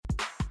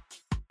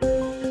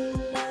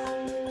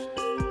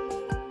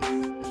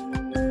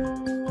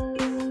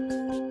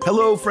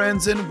Hello,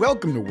 friends, and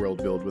welcome to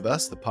World Build with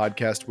Us, the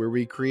podcast where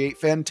we create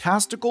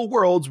fantastical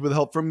worlds with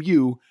help from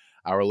you,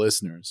 our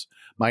listeners.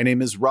 My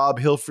name is Rob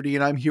Hilferty,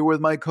 and I'm here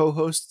with my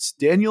co-hosts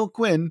Daniel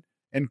Quinn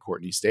and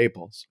Courtney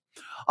Staples.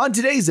 On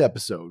today's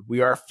episode, we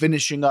are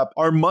finishing up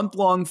our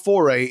month-long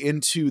foray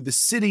into the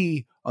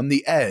city on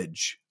the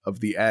edge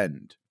of the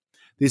end.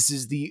 This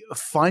is the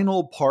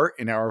final part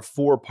in our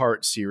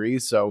 4-part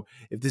series, so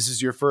if this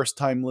is your first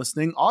time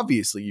listening,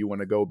 obviously you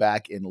want to go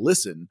back and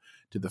listen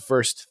to the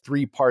first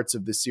 3 parts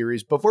of the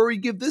series before we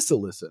give this a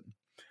listen.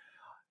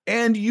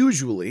 And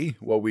usually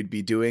what we'd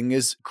be doing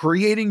is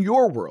creating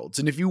your worlds.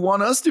 And if you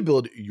want us to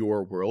build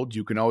your world,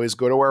 you can always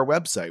go to our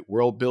website,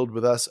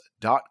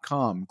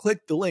 worldbuildwithus.com.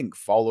 Click the link,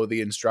 follow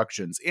the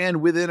instructions, and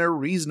within a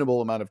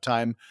reasonable amount of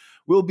time,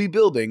 we'll be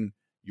building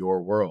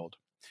your world.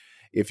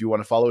 If you want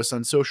to follow us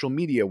on social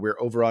media, we're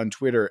over on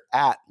Twitter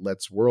at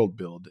Let's World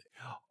Build.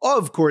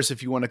 Of course,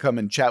 if you want to come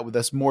and chat with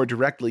us more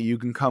directly, you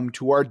can come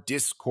to our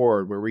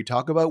Discord where we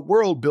talk about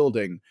world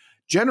building,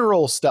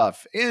 general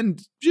stuff,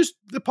 and just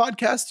the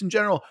podcast in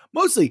general.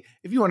 Mostly,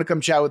 if you want to come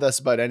chat with us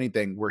about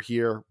anything, we're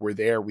here, we're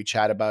there, we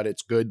chat about it.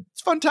 It's good. It's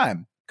a fun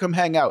time. Come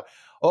hang out.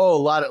 Oh,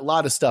 a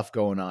lot of stuff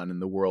going on in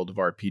the world of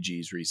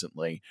RPGs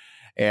recently.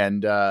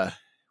 And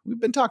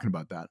we've been talking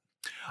about that.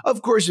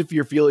 Of course, if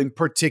you're feeling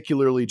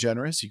particularly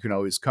generous, you can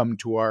always come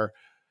to our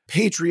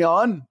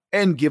Patreon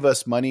and give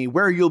us money,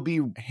 where you'll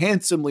be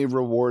handsomely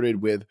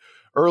rewarded with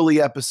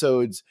early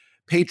episodes,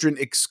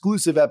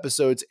 patron-exclusive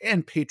episodes,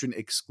 and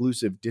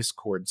patron-exclusive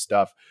Discord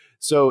stuff.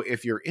 So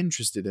if you're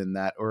interested in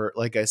that, or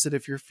like I said,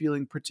 if you're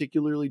feeling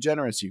particularly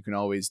generous, you can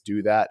always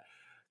do that,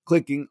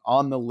 clicking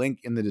on the link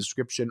in the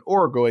description,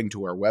 or going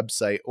to our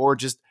website, or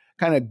just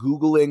kind of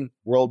Googling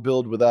World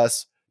Build with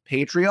Us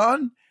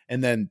Patreon,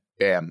 and then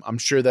bam, I'm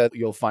sure that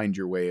you'll find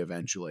your way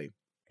eventually.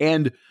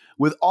 And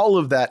with all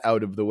of that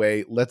out of the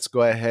way, let's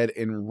go ahead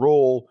and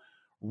roll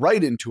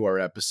right into our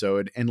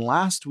episode. And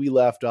last we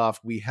left off,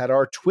 we had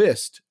our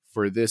twist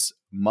for this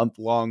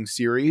month-long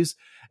series.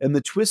 And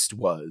the twist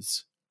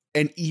was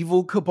an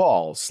evil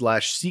cabal /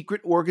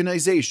 secret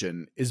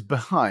organization is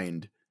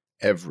behind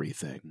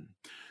everything.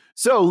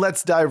 So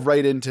let's dive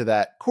right into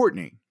that.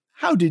 Courtney,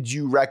 how did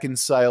you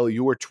reconcile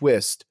your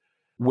twist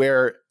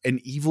where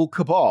an evil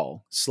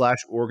cabal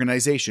 /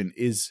 organization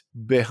is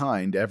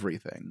behind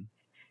everything?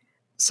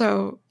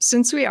 So,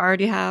 since we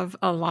already have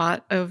a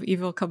lot of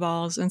evil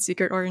cabals and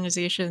secret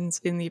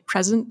organizations in the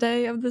present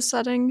day of the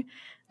setting,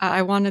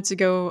 I wanted to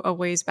go a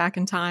ways back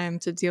in time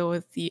to deal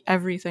with the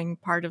everything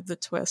part of the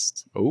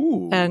twist.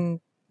 Ooh. And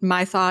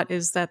my thought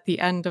is that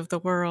the end of the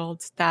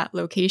world, that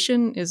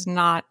location, is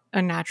not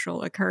a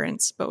natural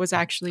occurrence, but was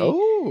actually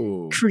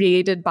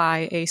created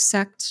by a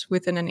sect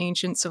within an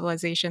ancient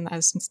civilization that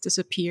has since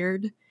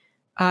disappeared.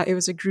 It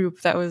was a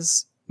group that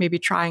was maybe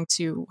trying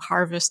to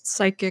harvest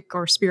psychic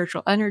or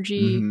spiritual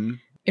energy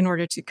in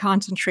order to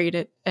concentrate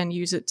it and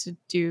use it to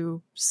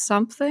do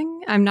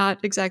something. I'm not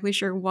exactly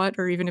sure what,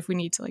 or even if we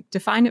need to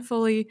define it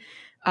fully,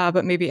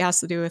 but maybe it has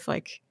to do with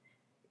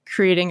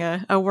creating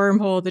a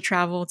wormhole to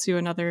travel to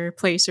another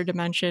place or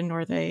dimension,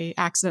 or they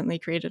accidentally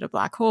created a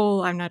black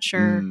hole. I'm not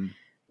sure.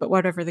 But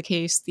whatever the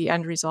case, the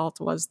end result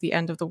was the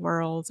end of the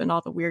world and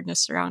all the weirdness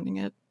surrounding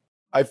it.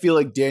 I feel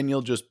like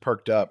Daniel just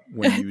perked up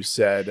when you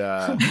said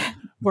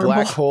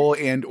black hole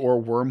and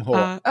or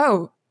wormhole.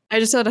 I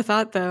just had a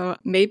thought, though.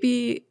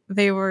 Maybe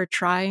they were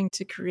trying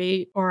to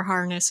create or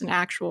harness an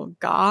actual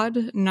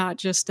god, not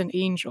just an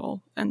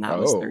angel. And that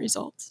was the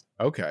result.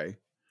 Okay.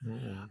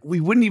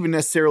 We wouldn't even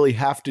necessarily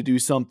have to do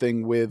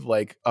something with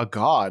a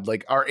god.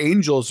 Our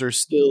angels are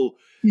still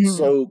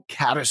so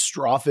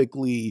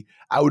catastrophically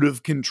out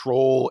of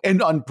control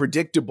and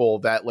unpredictable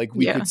that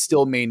we could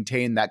still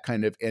maintain that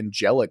kind of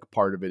angelic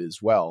part of it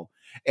as well.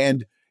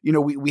 And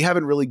we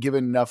haven't really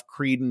given enough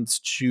credence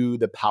to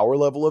the power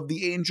level of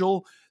the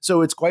angel.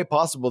 So it's quite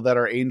possible that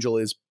our angel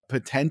is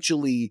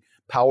potentially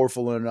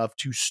powerful enough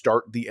to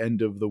start the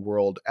end of the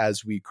world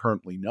as we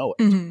currently know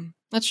it.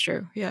 That's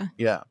true. Yeah.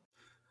 Yeah.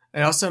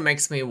 It also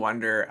makes me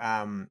wonder,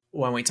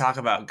 when we talk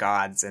about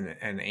gods and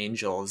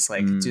angels,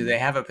 do they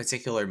have a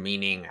particular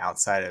meaning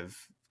outside of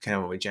kind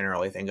of what we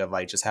generally think of,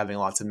 just having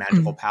lots of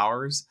magical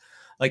powers?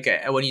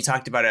 When you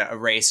talked about a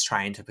race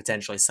trying to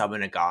potentially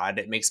summon a god,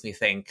 it makes me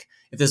think,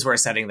 if this were a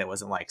setting that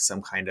wasn't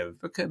some kind of,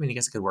 I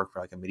guess it could work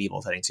for a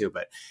medieval setting too,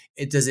 but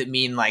does it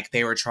mean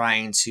they were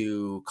trying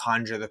to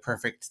conjure the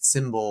perfect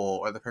symbol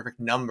or the perfect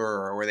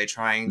number, or were they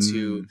trying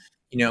to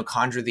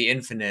conjure the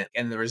infinite,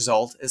 and the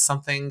result is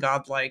something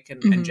godlike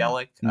and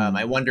angelic?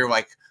 I wonder,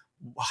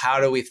 how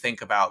do we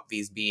think about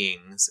these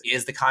beings?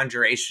 Is the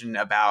conjuration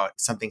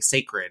about something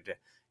sacred?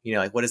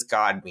 What does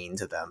God mean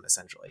to them,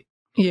 essentially?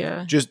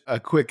 Yeah. Just a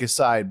quick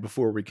aside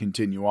before we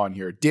continue on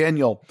here.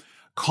 Daniel,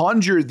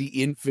 conjure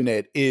the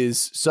infinite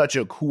is such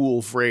a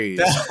cool phrase.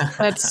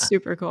 That's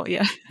super cool.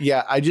 Yeah.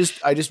 Yeah. I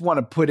just want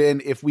to put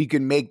in, if we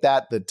can make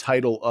that the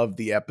title of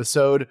the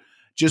episode,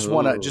 just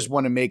want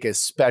to make a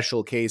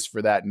special case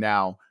for that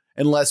now,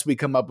 unless we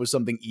come up with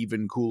something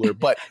even cooler.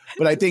 But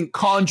I think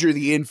conjure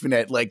the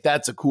infinite,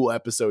 that's a cool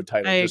episode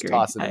title. I just agree.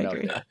 tossing it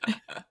out there.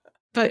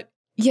 But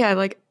Yeah,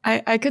 like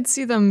I could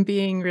see them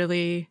being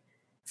really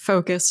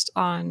focused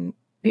on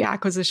the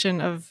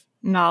acquisition of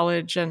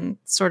knowledge and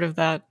sort of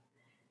the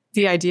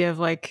idea of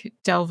like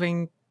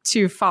delving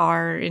too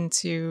far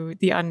into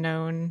the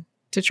unknown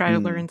to try to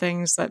learn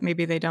things that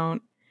maybe they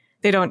don't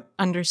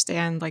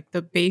understand like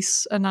the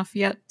base enough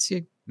yet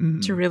to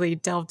really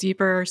delve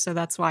deeper. So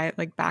that's why it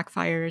like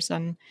backfires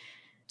and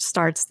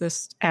starts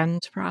this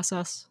end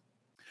process.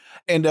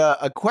 And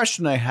a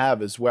question I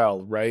have as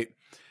well, right?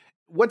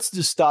 What's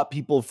to stop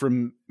people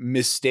from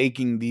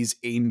mistaking these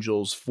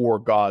angels for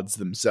gods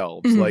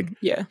themselves? Like,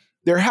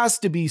 there has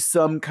to be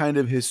some kind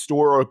of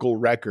historical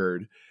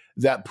record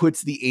that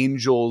puts the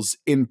angels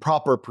in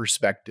proper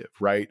perspective,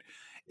 right?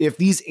 If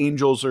these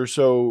angels are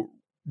so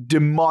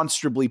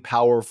demonstrably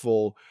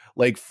powerful,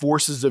 like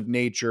forces of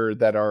nature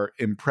that are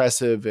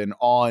impressive and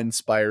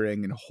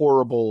awe-inspiring and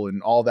horrible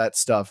and all that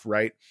stuff,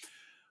 right?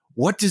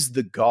 What does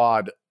the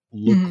god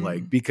look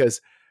like? Because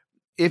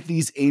if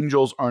these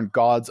angels aren't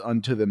gods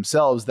unto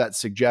themselves, that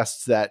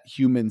suggests that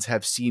humans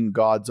have seen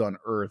gods on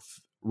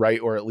earth, right?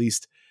 Or at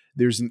least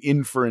there's an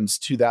inference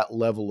to that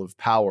level of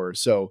power.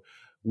 So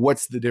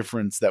what's the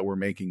difference that we're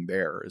making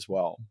there as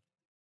well?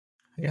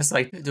 I guess,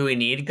 like, do we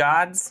need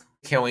gods?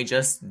 Can we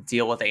just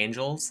deal with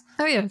angels?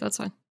 Oh yeah, that's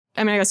fine.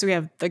 I mean, I guess we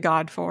have the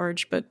God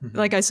Forge, but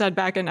like I said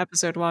back in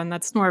episode 1,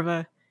 that's more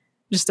of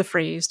just a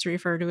phrase to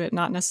refer to it,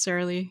 not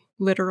necessarily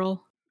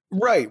literal.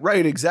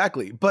 Right,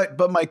 exactly. But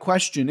my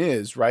question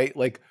is, right,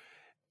 like,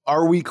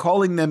 are we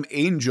calling them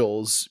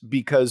angels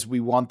because we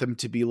want them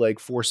to be like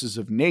forces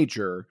of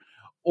nature?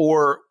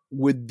 Or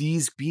would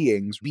these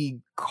beings be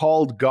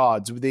called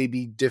gods? Would they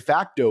be de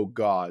facto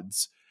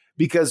gods?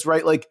 Because,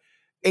 right, like,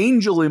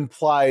 angel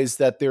implies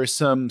that there's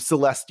some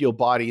celestial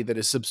body that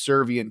is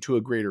subservient to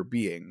a greater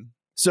being.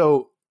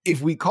 So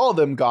if we call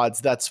them gods,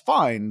 that's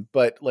fine.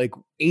 But like,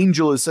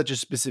 angel is such a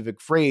specific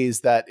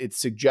phrase that it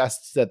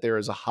suggests that there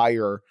is a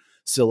higher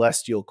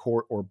celestial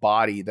court or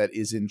body that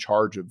is in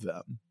charge of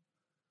them.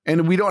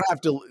 And we don't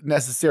have to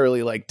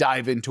necessarily like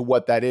dive into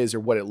what that is or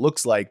what it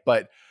looks like.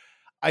 But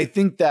I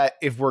think that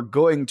if we're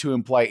going to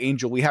imply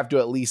angel, we have to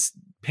at least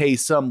pay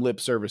some lip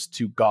service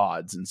to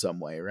gods in some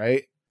way,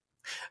 right?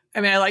 I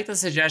mean, I like the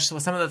suggestion.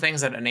 Some of the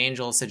things that an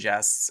angel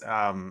suggests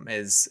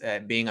is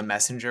being a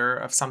messenger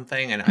of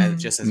something. And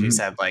just as you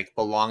said, like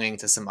belonging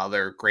to some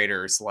other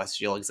greater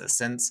celestial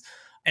existence.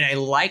 And I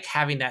like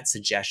having that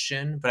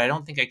suggestion, but I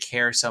don't think I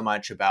care so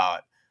much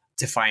about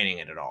defining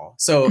it at all.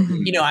 So,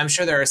 you know, I'm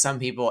sure there are some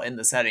people in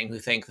the setting who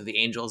think that the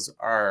angels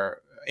are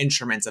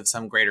instruments of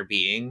some greater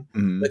being.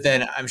 But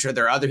then I'm sure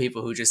there are other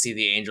people who just see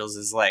the angels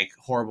as like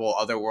horrible,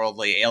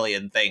 otherworldly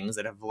alien things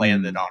that have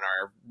landed on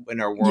in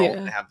our world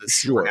and have this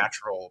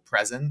supernatural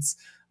presence.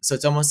 So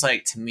it's almost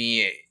like, to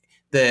me,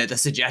 the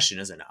suggestion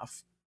is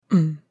enough.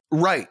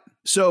 Right.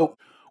 So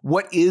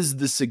what is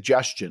the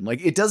suggestion?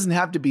 Like, it doesn't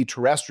have to be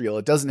terrestrial.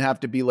 It doesn't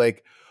have to be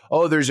like,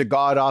 oh, there's a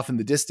god off in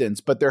the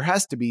distance, but there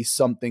has to be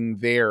something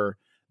there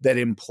that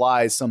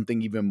implies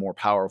something even more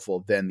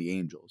powerful than the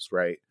angels,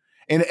 right?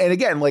 And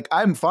again, like,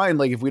 I'm fine,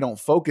 like, if we don't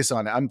focus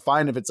on it, I'm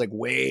fine if it's like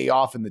way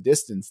off in the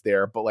distance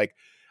there, but like,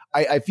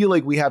 I feel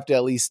like we have to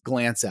at least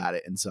glance at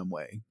it in some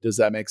way. Does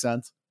that make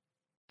sense?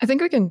 I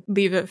think we can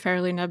leave it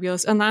fairly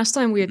nebulous. And last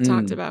time we had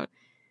talked about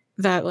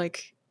that,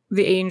 like,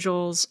 the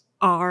angels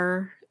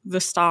are the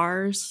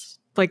stars,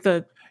 like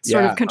the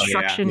sort of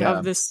construction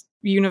of this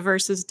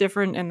universe is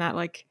different, and that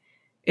like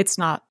it's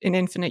not an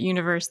infinite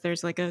universe.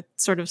 There's like a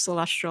sort of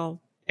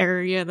celestial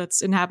area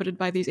that's inhabited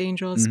by these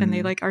angels, and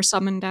they like are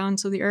summoned down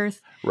to the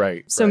earth.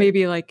 Right. So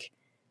maybe like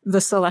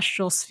the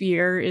celestial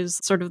sphere is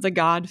sort of the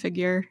god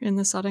figure in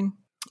the setting.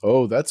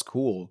 Oh, that's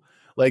cool.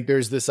 Like,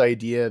 there's this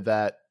idea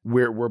that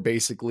we're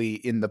basically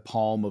in the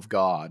palm of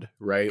God,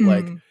 right?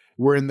 Like,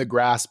 we're in the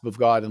grasp of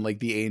God, and like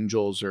the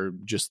angels are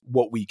just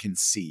what we can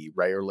see,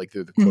 right? Or like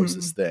they're the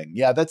closest thing.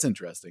 Yeah, that's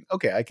interesting.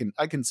 Okay,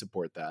 I can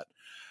support that.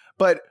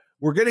 But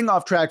we're getting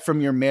off track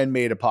from your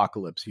man-made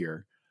apocalypse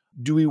here.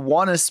 Do we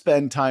want to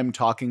spend time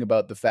talking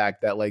about the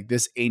fact that like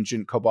this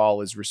ancient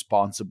cabal is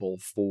responsible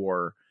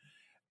for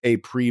a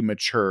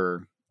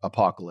premature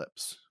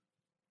apocalypse?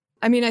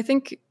 I mean, I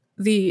think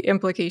the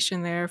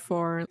implication there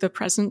for the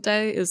present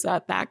day is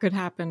that could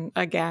happen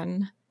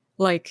again.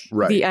 Like,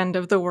 the end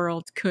of the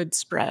world could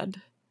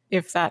spread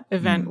if that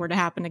event were to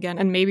happen again.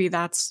 And maybe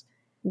that's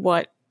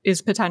what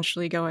is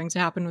potentially going to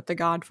happen with the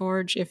God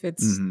Forge if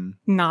it's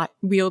not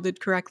wielded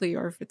correctly,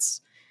 or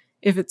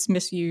if it's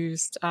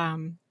misused.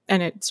 And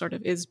it sort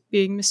of is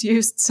being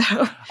misused.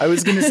 So I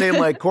was going to say,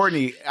 like,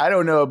 Courtney, I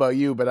don't know about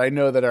you, but I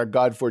know that our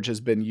God Forge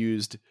has been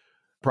used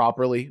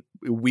properly,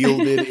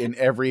 wielded in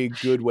every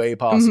good way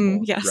possible.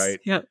 Yes. Right.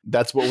 Yep.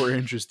 That's what we're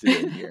interested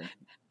in here.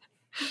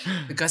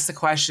 I guess the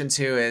question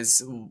too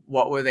is,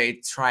 what were they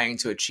trying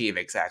to achieve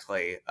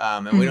exactly?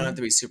 And we don't have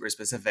to be super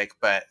specific,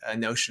 but a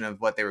notion of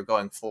what they were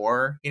going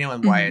for, you know,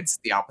 and why it's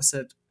the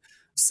opposite.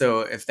 So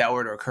if that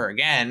were to occur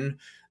again,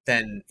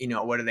 then,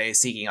 what are they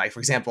seeking? Like, for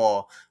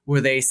example,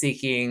 were they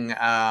seeking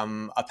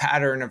a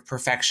pattern of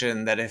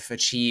perfection that, if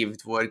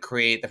achieved, would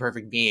create the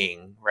perfect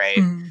being, right?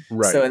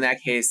 Right. So in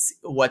that case,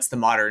 what's the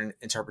modern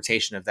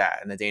interpretation of that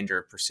and the danger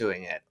of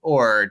pursuing it?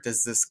 Or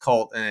does this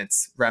cult and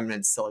its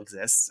remnants still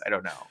exist? I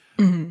don't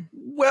know.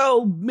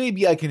 Well,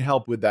 maybe I can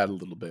help with that a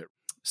little bit.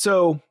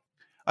 So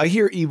I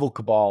hear evil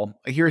cabal.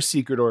 I hear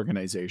secret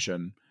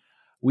organization.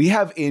 We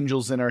have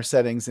angels in our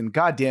settings, and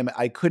goddamn it,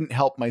 I couldn't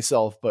help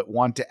myself but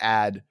want to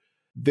add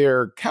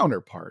their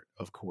counterpart,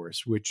 of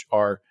course, which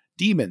are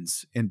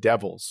demons and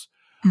devils.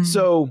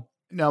 So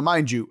now,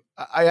 mind you,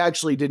 I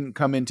actually didn't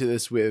come into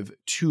this with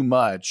too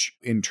much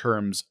in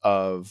terms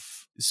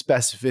of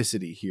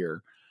specificity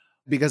here,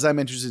 because I'm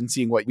interested in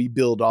seeing what we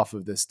build off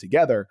of this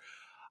together.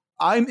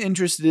 I'm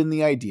interested in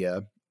the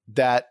idea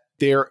that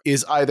there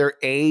is either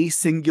a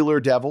singular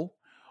devil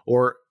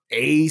or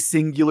a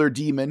singular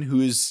demon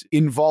who's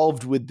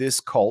involved with this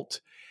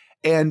cult,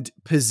 and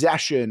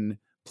possession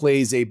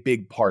plays a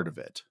big part of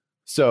it.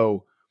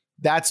 So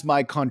that's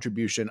my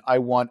contribution. I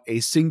want a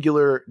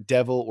singular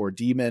devil or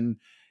demon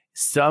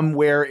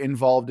somewhere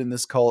involved in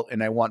this cult,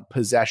 and I want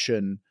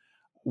possession,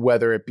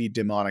 whether it be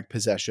demonic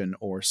possession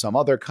or some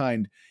other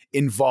kind,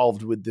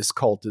 involved with this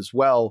cult as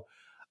well.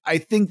 I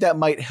think that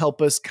might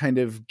help us kind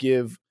of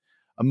give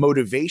a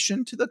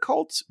motivation to the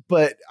cult,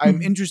 but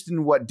I'm interested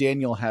in what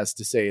Daniel has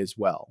to say as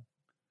well.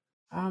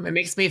 It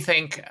makes me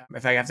think,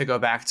 if I have to go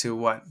back to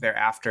what they're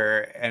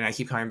after, and I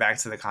keep coming back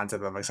to the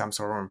concept of like some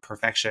sort of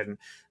perfection,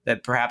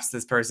 that perhaps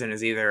this person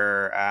is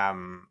either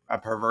a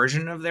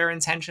perversion of their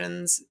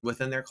intentions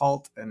within their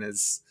cult and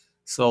is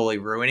slowly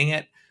ruining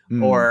it,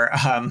 or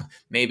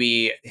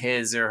maybe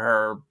his or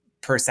her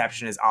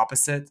perception is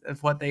opposite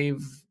of what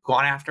they've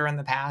gone after in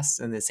the past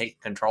and is taking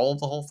control of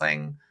the whole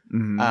thing.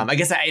 I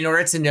guess in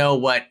order to know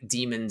what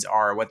demons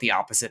are, what the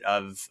opposite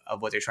of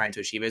what they're trying to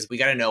achieve is, we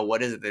got to know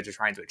what is it that they're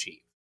trying to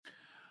achieve.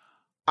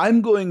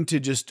 I'm going to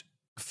just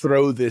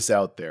throw this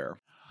out there.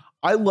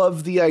 I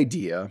love the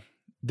idea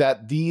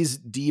that these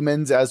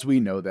demons, as we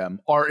know them,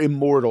 are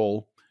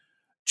immortal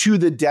to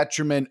the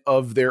detriment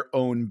of their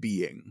own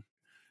being.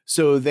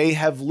 So they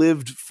have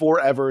lived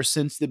forever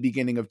since the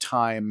beginning of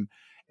time.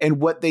 And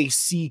what they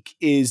seek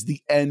is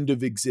the end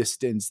of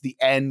existence, the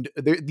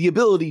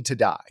ability to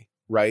die,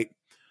 right?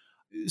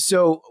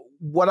 So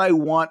what I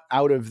want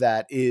out of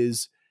that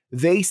is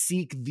they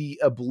seek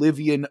the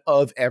oblivion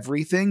of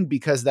everything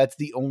because that's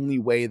the only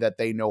way that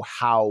they know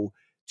how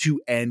to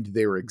end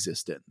their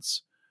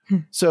existence.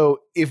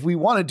 So if we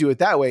want to do it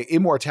that way,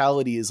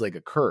 immortality is like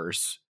a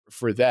curse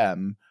for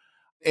them.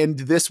 And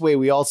this way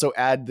we also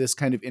add this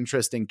kind of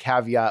interesting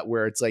caveat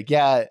where it's like,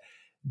 yeah,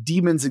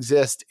 demons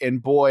exist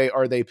and boy,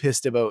 are they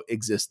pissed about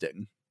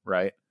existing,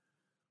 right?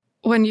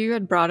 When you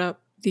had brought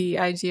up the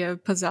idea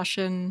of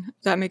possession,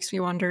 that makes me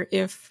wonder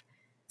if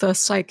the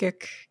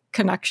psychic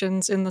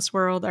connections in this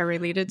world are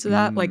related to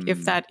that. Like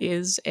if that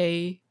is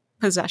a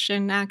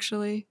possession,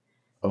 actually.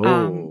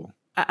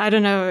 I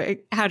don't know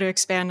how to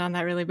expand on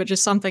that really, but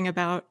just something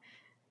about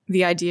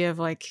the idea of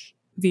like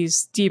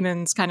these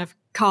demons kind of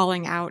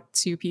calling out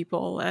to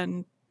people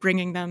and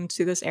bringing them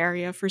to this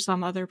area for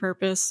some other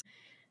purpose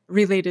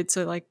related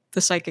to like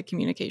the psychic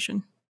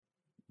communication.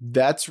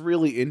 That's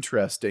really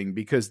interesting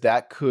because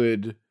that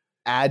could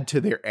add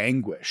to their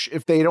anguish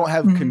if they don't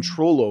have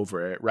control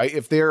over it, right?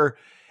 If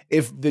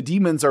the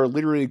demons are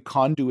literally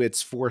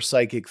conduits for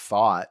psychic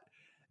thought,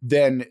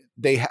 then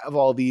they have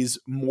all these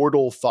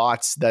mortal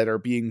thoughts that are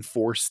being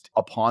forced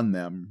upon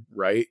them,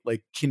 right?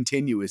 Like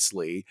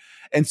continuously.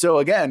 And so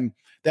again,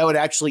 that would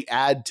actually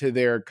add to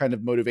their kind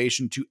of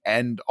motivation to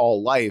end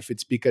all life.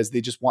 It's because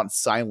they just want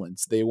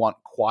silence. They want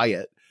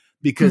quiet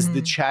because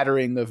the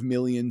chattering of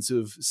millions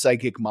of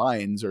psychic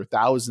minds or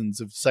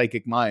thousands of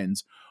psychic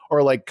minds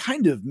are like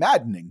kind of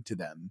maddening to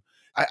them.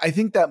 I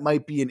think that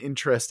might be an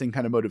interesting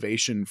kind of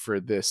motivation for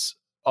this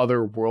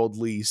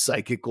otherworldly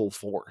psychical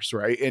force,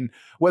 right? And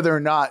whether or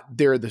not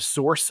they're the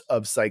source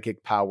of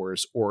psychic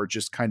powers or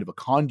just kind of a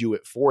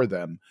conduit for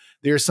them,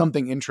 there's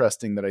something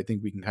interesting that I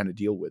think we can kind of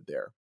deal with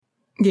there.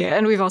 Yeah,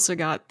 and we've also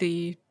got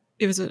it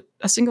was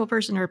a single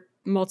person or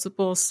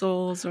multiple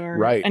souls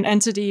or an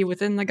entity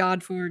within the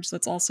Godforge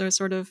that's also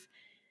sort of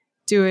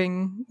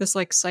doing this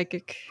like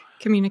psychic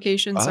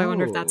communication. So I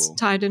wonder if that's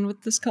tied in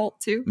with this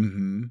cult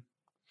too.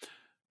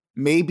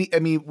 Maybe, I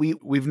mean,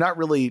 we've not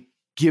really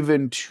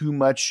given too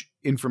much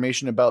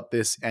information about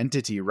this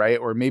entity, right?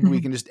 Or maybe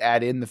we can just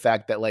add in the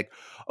fact that like,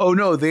 oh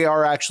no, they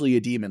are actually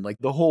a demon. Like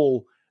the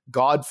whole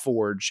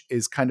Godforge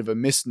is kind of a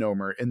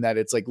misnomer in that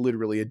it's like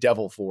literally a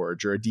devil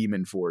forge or a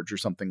demon forge or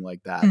something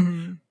like that.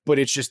 But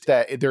it's just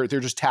that they're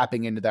just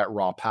tapping into that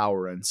raw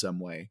power in some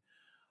way.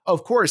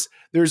 Of course,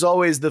 there's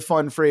always the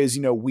fun phrase,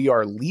 we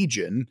are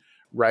Legion,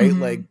 right?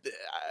 Like,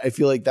 I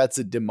feel like that's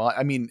a demon.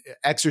 I mean,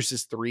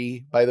 Exorcist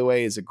 3, by the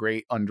way, is a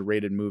great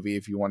underrated movie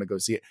if you want to go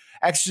see it.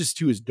 Exorcist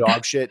 2 is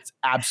dog shit. It's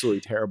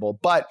absolutely terrible.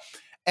 But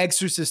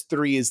Exorcist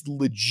 3 is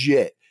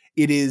legit.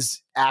 It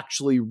is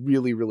actually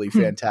really, really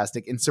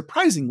fantastic and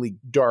surprisingly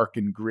dark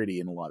and gritty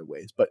in a lot of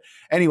ways. But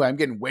anyway, I'm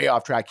getting way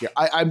off track here.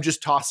 I'm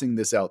just tossing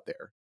this out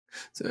there.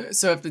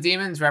 So if the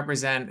demons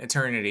represent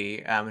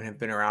eternity and have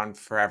been around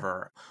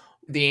forever,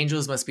 the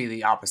angels must be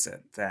the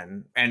opposite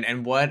then.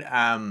 And what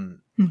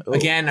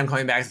again, I'm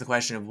coming back to the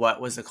question of what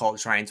was the cult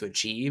trying to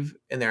achieve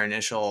in their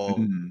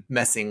initial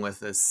messing with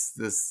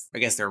this I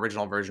guess their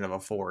original version of a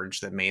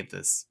forge that made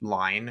this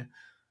line.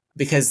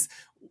 Because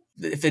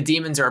if the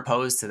demons are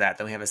opposed to that,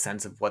 then we have a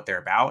sense of what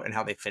they're about and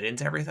how they fit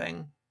into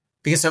everything.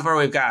 Because so far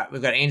we've got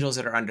angels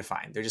that are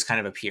undefined. They're just kind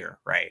of appear,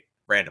 right?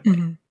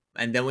 Randomly.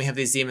 And then we have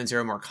these demons who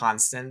are more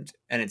constant,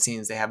 and it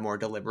seems they have more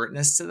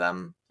deliberateness to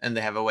them, and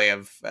they have a way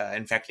of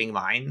infecting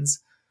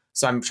minds.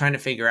 So I'm trying to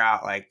figure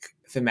out, like,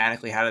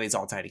 thematically, how do these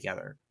all tie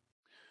together?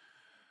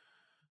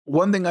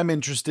 One thing I'm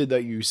interested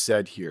that you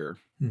said here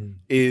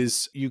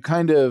is you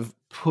kind of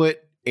put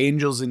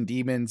angels and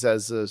demons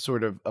as a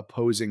sort of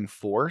opposing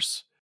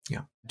force.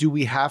 Yeah. Do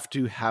we have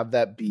to have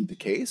that be the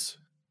case?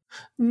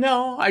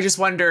 No, I just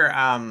wonder,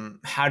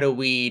 how do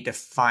we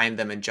define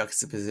them in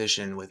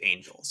juxtaposition with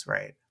angels,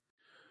 right?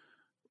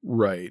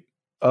 Right.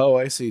 Oh,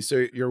 I see.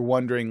 So you're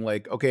wondering,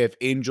 like, okay, if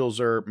angels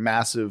are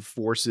massive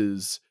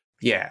forces.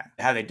 Yeah.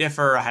 How they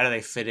differ, how do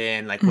they fit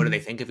in? Like, what do they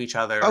think of each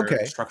other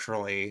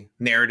structurally,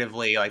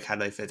 narratively? Like, how do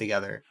they fit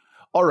together?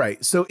 All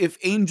right. So if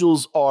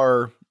angels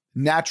are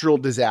natural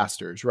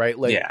disasters, right?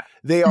 Like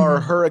they are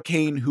a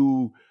hurricane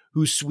who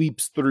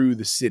sweeps through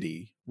the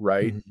city,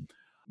 right?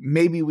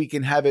 Maybe we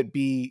can have it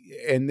be,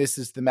 and this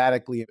is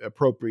thematically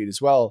appropriate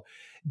as well,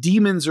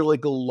 demons are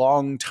like a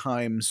long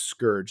time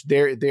scourge.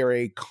 They're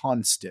a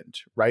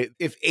constant, right?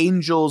 If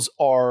angels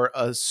are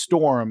a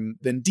storm,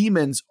 then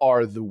demons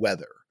are the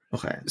weather.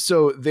 Okay.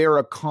 So they're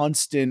a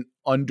constant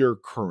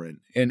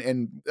undercurrent.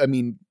 And I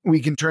mean, we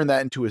can turn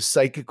that into a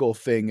psychical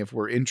thing if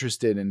we're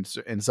interested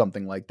in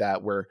something like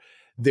that, where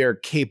they're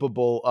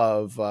capable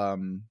of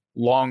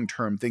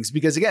long-term things.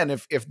 Because again,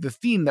 if the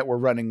theme that we're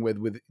running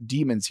with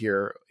demons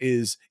here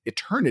is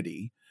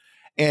eternity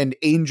and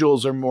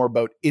angels are more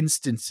about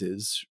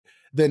instances,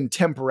 then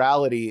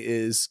temporality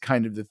is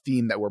kind of the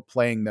theme that we're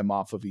playing them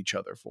off of each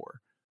other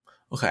for.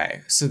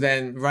 Okay. So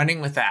then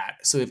running with that,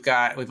 so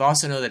we've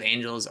also know that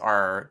angels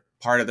are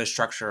part of the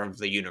structure of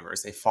the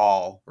universe. They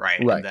fall, right?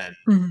 And then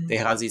they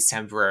cause these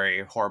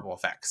temporary horrible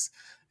effects.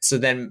 So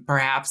then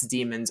perhaps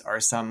demons are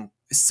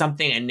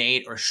something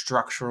innate or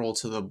structural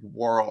to the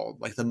world,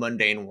 like the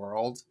mundane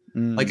world.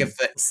 Like if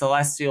the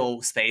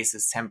celestial space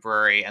is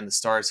temporary and the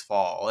stars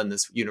fall in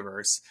this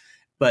universe,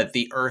 but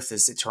the earth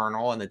is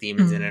eternal and the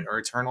demons in it are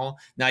eternal,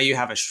 now you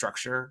have a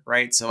structure,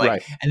 right? So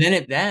like, and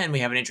then we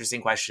have an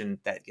interesting question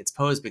that gets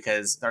posed,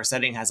 because our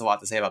setting has a lot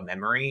to say about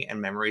memory and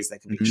memories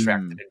that can be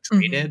extracted and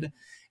traded.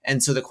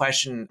 And so the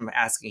question I'm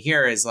asking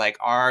here is, like,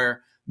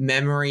 are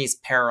memories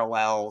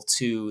parallel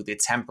to the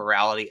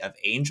temporality of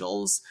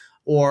angels,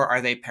 or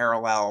are they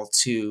parallel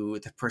to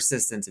the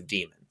persistence of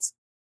demons?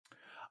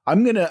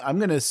 I'm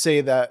gonna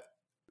say that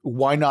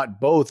why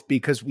not both?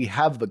 Because we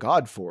have the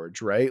God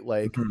Forge, right?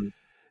 Like,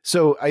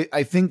 so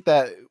I think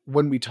that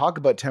when we talk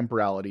about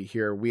temporality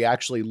here, we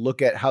actually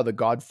look at how the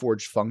God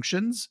Forge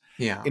functions,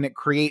 and it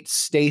creates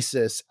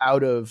stasis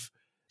out of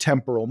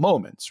temporal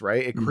moments,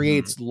 right? It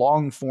creates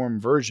long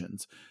form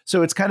versions.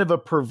 So it's kind of a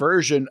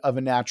perversion of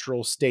a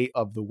natural state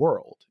of the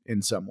world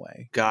in some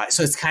way.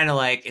 So it's kind of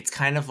like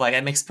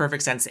it makes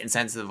perfect sense in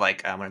sense of,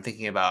 like, when I'm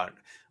thinking about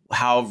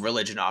how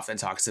religion often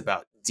talks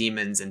about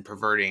demons and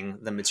perverting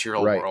the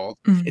material world.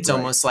 It's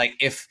almost like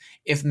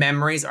if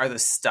memories are the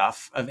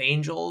stuff of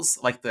angels,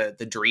 like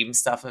the dream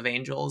stuff of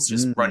angels,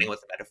 just running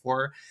with the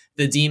metaphor,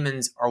 the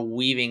demons are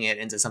weaving it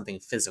into something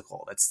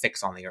physical that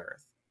sticks on the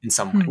earth in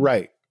some way.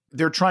 Right.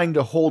 They're trying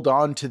to hold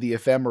on to the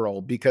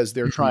ephemeral because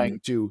they're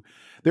trying to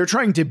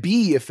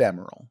be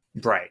ephemeral.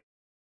 Right.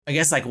 I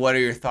guess, like, what are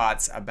your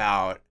thoughts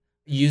about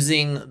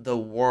using the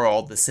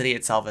world, the city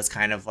itself, as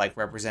kind of like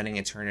representing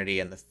eternity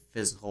in the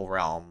physical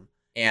realm,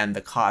 and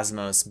the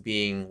cosmos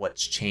being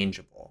what's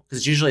changeable? Because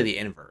it's usually the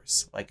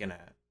inverse, like in a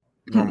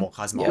normal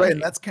cosmology. Right,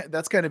 and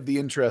that's kind of the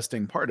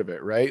interesting part of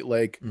it, right?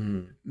 Like,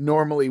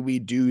 normally we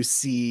do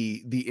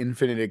see the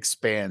infinite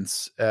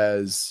expanse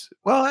as,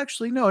 well,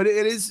 actually, no, it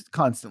is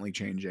constantly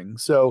changing.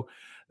 So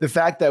the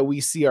fact that we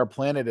see our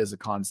planet as a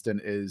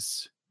constant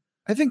is,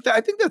 I think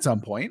that's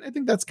on point. I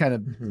think that's kind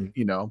of,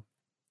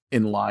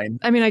 in line.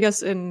 I mean, I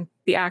guess in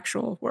the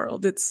actual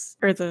world,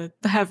 the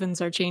heavens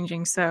are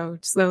changing so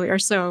slowly, or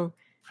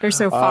they're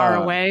so far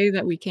away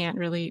that we can't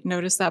really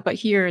notice that. But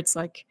here it's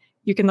like,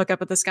 you can look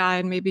up at the sky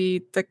and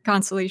maybe the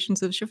constellations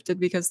have shifted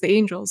because the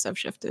angels have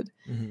shifted.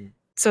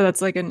 So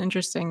that's like an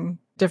interesting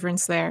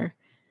difference there.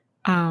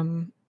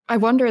 I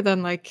wonder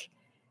then, like,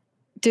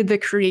 did the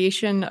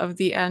creation of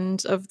the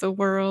end of the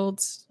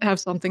world have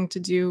something to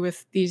do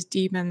with these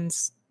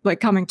demons, like,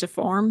 coming to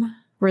form?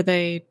 Were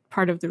they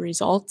part of the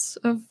results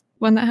of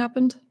when that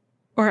happened?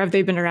 Or have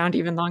they been around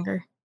even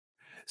longer?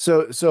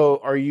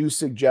 So are you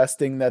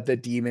suggesting that the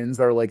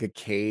demons are like a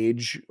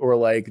cage, or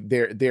like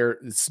their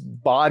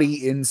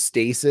body in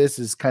stasis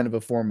is kind of a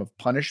form of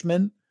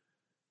punishment?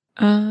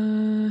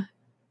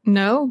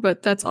 No,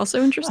 but that's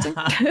also interesting.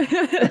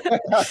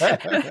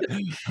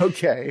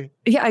 Okay.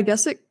 Yeah, I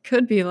guess it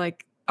could be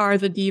like, are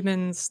the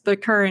demons, the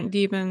current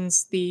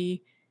demons,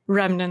 the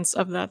remnants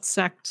of that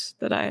sect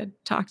that I had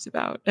talked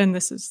about. And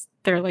this is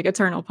their like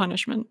eternal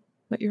punishment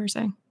that you were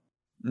saying.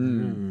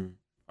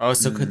 Oh,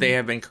 so could they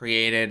have been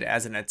created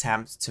as an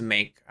attempt to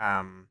make,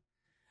 I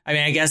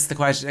mean, I guess the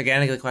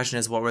question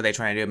is, what were they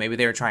trying to do? Maybe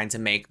they were trying to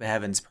make the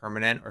heavens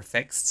permanent or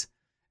fixed.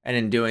 And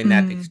in doing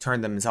that, they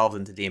turned themselves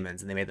into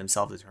demons and they made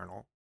themselves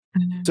eternal.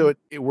 So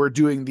we're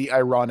doing the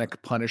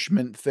ironic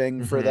punishment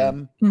thing for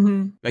them.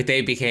 Like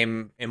they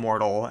became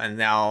immortal and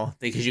now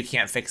because you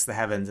can't fix the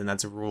heavens and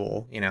that's a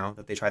rule,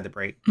 that they tried to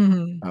break.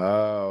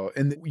 Oh,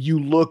 and you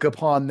look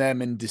upon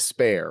them in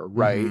despair,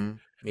 right?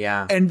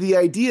 Yeah. And the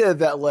idea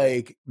that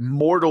like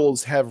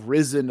mortals have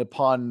risen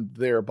upon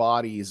their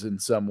bodies in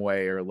some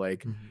way, or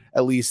like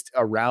at least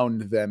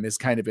around them, is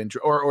kind of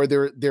or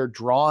they're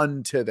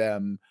drawn to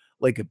them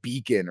like a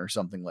beacon or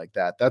something like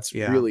that. That's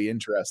really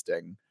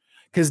interesting.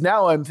 Because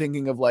now I'm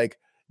thinking of like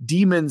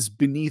demons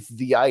beneath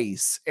the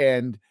ice,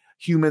 and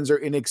humans are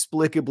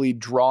inexplicably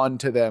drawn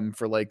to them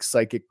for like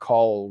psychic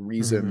call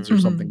reasons or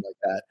something like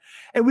that.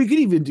 And we could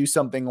even do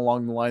something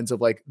along the lines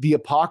of like the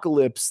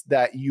apocalypse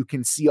that you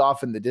can see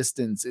off in the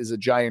distance is a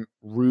giant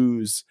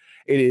ruse.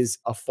 It is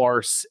a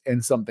farce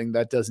and something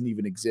that doesn't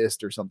even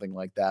exist or something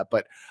like that.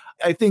 But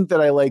I think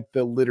that I like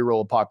the literal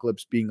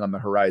apocalypse being on the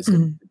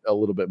horizon a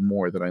little bit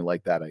more than I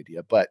like that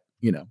idea. But,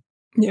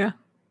 Yeah.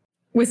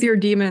 With your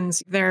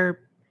demons, they're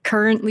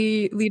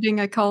currently leading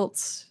a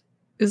cult.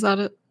 Is that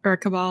it? Or a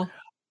cabal?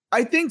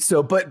 I think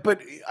so. But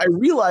I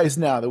realize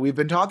now that we've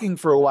been talking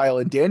for a while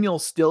and Daniel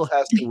still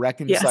has to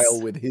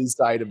reconcile with his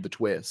side of the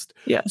twist.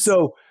 Yes.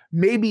 So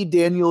maybe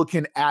Daniel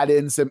can add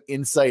in some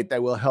insight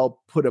that will help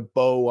put a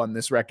bow on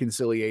this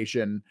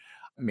reconciliation.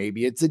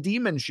 Maybe it's a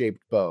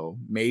demon-shaped bow.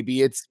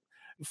 Maybe it's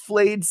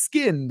flayed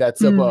skin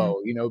that's a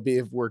bow,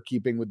 if we're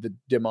keeping with the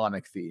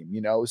demonic theme,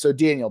 So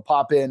Daniel,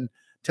 pop in,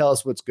 tell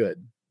us what's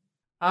good.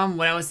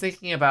 When I was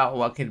thinking about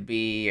what could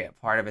be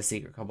part of a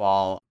secret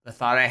cabal, the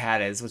thought I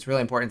had is what's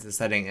really important to the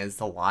setting is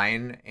the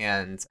line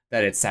and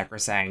that it's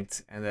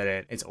sacrosanct and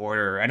that it's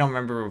order. I don't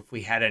remember if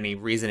we had any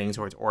reasoning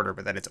towards order,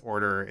 but that its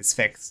order is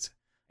fixed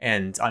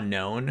and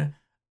unknown.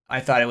 I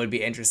thought it would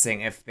be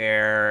interesting if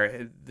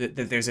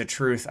there's a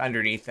truth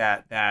underneath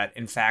that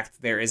in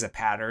fact there is a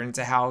pattern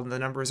to how the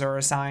numbers are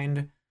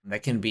assigned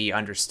that can be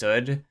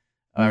understood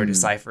or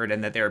deciphered,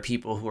 and that there are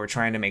people who are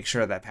trying to make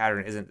sure that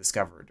pattern isn't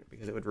discovered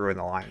because it would ruin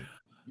the line.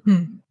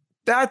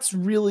 That's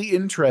really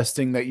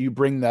interesting that you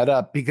bring that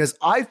up, because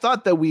I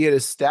thought that we had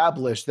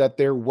established that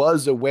there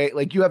was a way,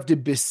 like you have to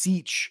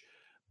beseech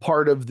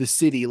part of the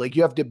city, like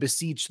you have to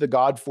beseech the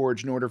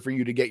Godforge in order for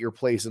you to get your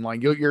place in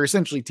line. You're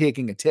essentially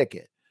taking a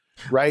ticket,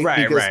 right?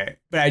 Right.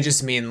 But I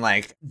just mean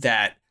like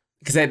that,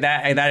 because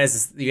that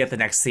is, you get the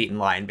next seat in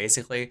line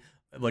basically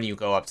when you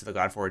go up to the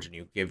Godforge and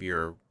you give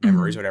your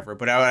memories or whatever.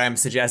 But what I'm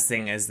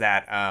suggesting is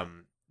that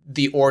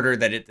the order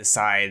that it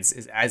decides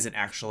isn't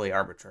actually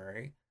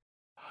arbitrary.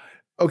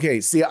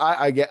 Okay, see,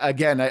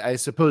 I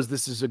suppose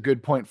this is a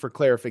good point for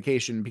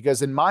clarification,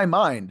 because in my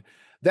mind,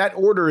 that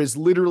order is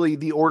literally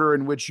the order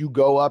in which you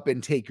go up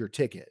and take your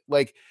ticket.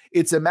 Like,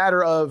 it's a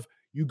matter of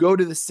you go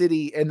to the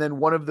city, and then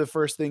one of the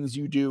first things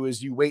you do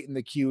is you wait in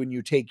the queue and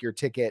you take your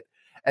ticket,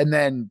 and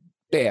then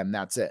bam,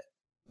 that's it.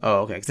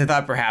 Oh, okay. Because I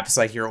thought perhaps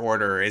like your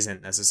order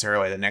isn't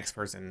necessarily the next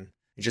person.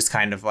 It's just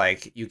kind of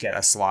like you get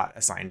a slot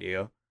assigned to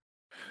you.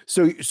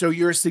 So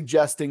you're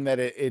suggesting that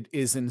it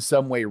is in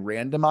some way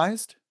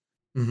randomized?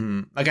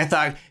 Like I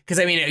thought, because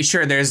I mean,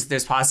 sure,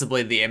 there's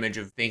possibly the image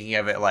of thinking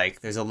of it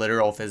like there's a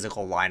literal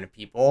physical line of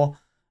people,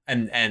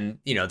 and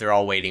they're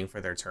all waiting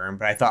for their turn.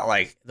 But I thought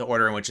like the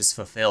order in which it's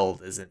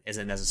fulfilled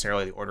isn't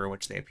necessarily the order in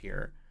which they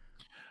appear.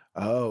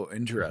 Oh,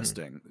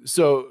 interesting.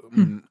 So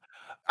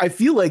I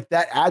feel like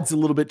that adds a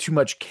little bit too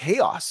much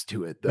chaos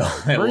to it, though.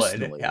 It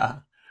would, yeah.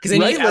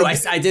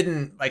 Because I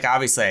didn't like.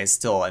 Obviously, I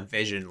still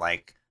envisioned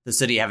like the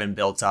city having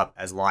built up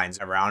as lines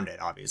around it.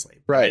 Obviously,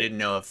 but right. I didn't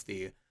know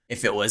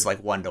if it was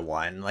like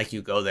 1-to-1, like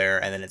you go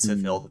there and then it's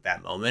fulfilled at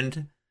that moment.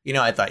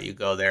 I thought you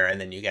go there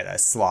and then you get a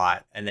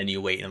slot and then you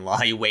wait in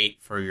line. You wait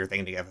for your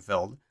thing to get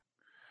fulfilled.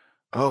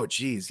 Oh,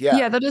 geez. Yeah.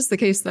 Yeah, that is the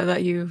case, though,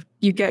 that you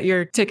get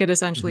your ticket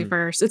essentially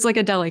first. It's like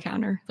a deli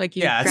counter. Like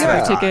you grab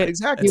your ticket.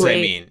 Exactly. That's what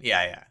I mean.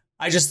 Yeah.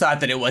 I just thought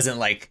that it wasn't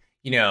like,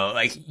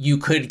 like you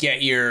could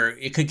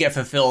it could get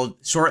fulfilled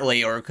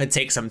shortly or it could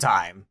take some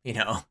time,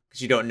 because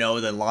you don't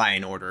know the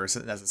line order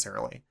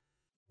necessarily.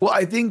 Well,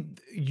 I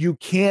think you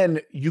can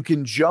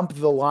jump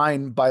the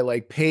line by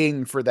like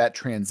paying for that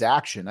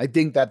transaction. I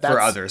think that's for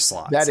other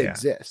slots that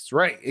exists,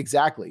 right?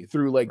 Exactly,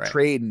 through like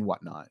trade and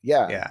whatnot.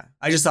 Yeah.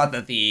 I just thought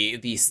that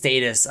the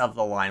status of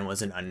the line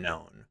was an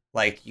unknown.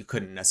 Like you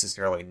couldn't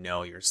necessarily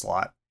know your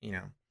slot.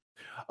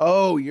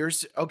 Oh,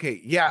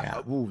 okay.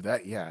 Yeah. Ooh,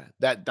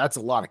 that's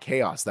a lot of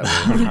chaos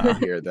that we're looking at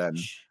here. Then.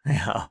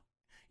 Yeah.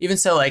 Even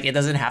so, like it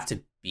doesn't have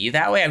to be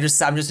that way. I'm just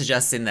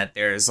suggesting that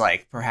there's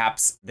like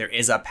perhaps there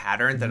is a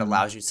pattern that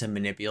allows you to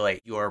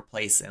manipulate your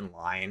place in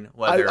line.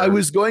 Whether I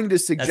was going to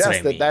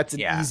suggest that's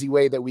an easy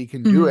way that we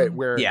can do it,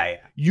 where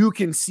you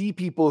can see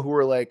people who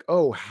are like,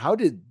 oh, how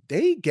did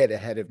they get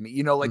ahead of me?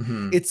 You know, like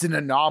it's an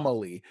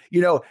anomaly,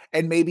 you know,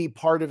 and maybe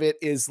part of it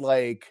is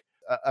like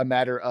a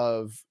matter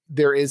of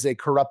there is a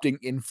corrupting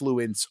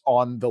influence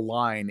on the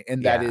line,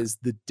 and that is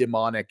the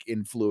demonic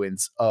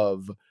influence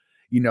of,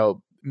 you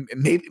know,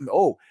 maybe,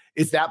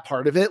 is that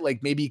part of it?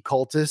 Like maybe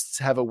cultists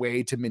have a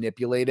way to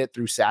manipulate it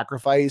through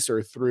sacrifice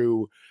or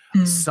through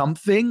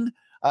something.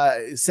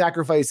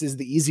 Sacrifice is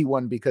the easy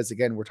one because,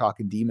 again, we're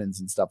talking demons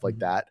and stuff like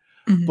that.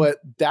 But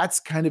that's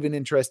kind of an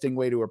interesting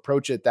way to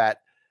approach it, that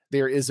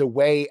there is a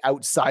way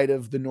outside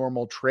of the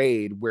normal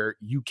trade where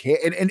you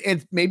can't,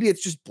 and maybe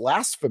it's just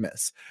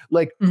blasphemous.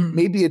 Like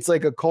maybe it's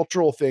like a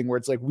cultural thing where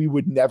it's like, we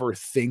would never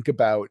think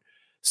about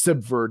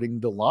subverting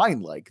the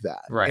line like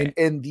that. Right.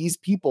 And these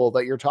people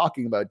that you're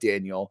talking about,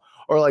 Daniel,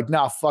 are like,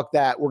 nah, fuck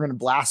that. We're going to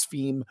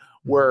blaspheme,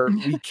 where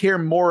we care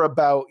more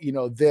about, you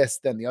know, this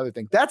than the other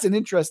thing. That's an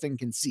interesting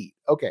conceit.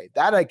 Okay.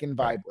 That I can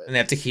vibe with. And they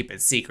have to keep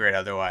it secret.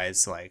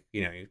 Otherwise, like,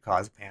 you know, you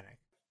cause panic.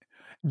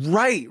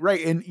 Right.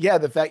 And yeah,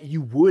 the fact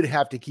you would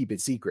have to keep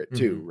it secret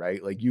too,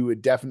 right? Like you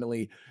would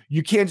definitely,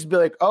 you can't just be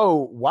like,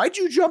 oh, why'd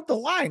you jump the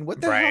line?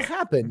 What the hell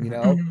happened? You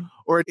know,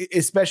 or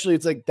especially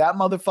it's like, that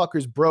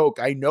motherfucker's broke.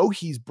 I know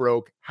he's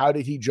broke. How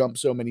did he jump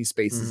so many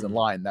spaces in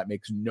line? That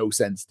makes no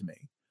sense to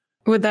me.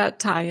 Would that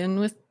tie in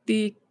with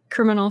the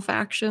criminal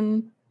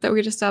faction that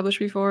we'd established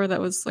before? That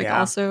was like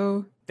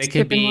also, they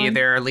could be,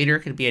 their leader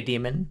could be a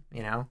demon,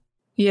 you know?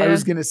 Yeah. I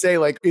was going to say,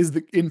 like, is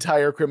the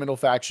entire criminal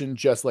faction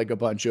just like a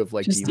bunch of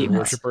like demon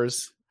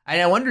worshippers?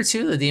 And I wonder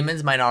too, the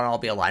demons might not all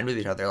be aligned with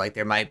each other. Like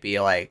there might be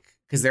like,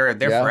 because they're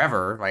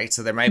forever, right?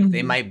 So there might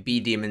they might be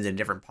demons in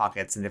different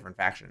pockets and different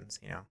factions,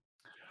 you know.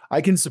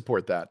 I can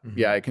support that.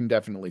 Yeah, I can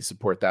definitely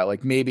support that.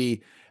 Like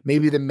maybe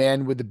the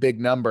man with the big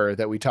number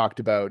that we talked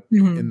about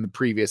in the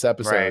previous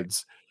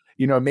episodes,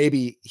 you know,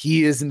 maybe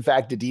he is in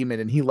fact a demon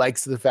and he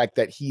likes the fact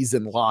that he's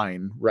in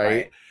line,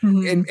 right?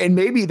 And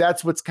maybe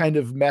that's what's kind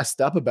of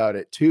messed up about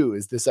it too,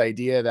 is this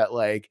idea that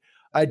like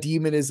a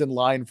demon is in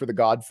line for the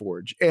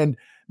Godforge. And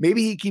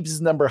maybe he keeps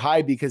his number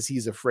high because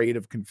he's afraid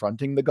of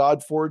confronting the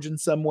Godforge in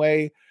some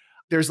way.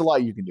 There's a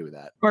lot you can do with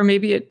that. Or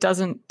maybe it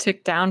doesn't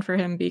tick down for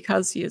him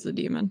because he is a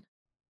demon.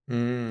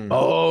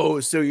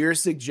 Oh, so you're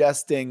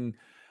suggesting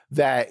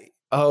that,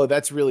 oh,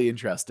 that's really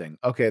interesting.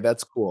 Okay,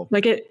 that's cool.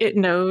 Like it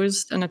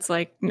knows, and it's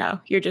like, no,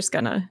 you're just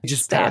gonna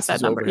stay at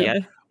that number. Yeah.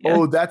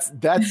 Oh, that's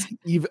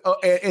even,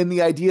 and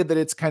the idea that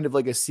it's kind of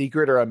like a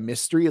secret or a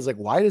mystery is like,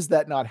 why does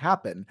that not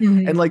happen?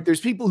 And like,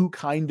 there's people who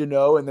kind of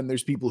know, and then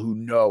there's people who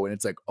know, and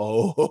it's like,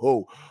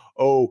 oh,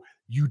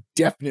 you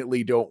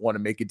definitely don't want to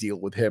make a deal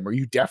with him, or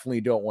you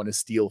definitely don't want to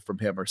steal from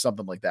him, or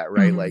something like that,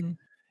 right? Like,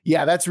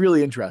 yeah, that's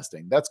really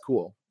interesting. That's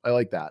cool. I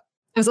like that.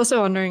 I was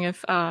also wondering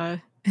if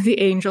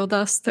the angel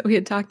dust that we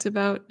had talked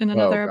about in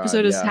another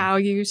episode is how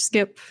you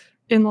skip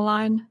in the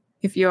line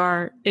if you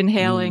are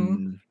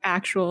inhaling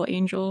actual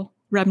angel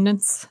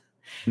remnants.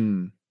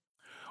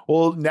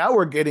 Well, now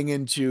we're getting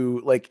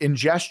into like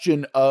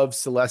ingestion of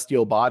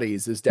celestial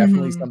bodies is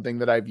definitely something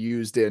that I've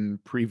used in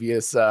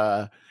previous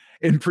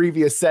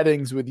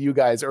settings with you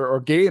guys,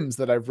 or games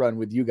that I've run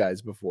with you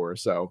guys before.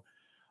 So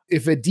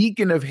if a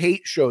deacon of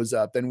hate shows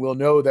up, then we'll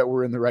know that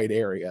we're in the right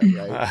area,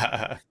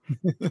 right?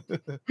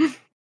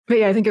 But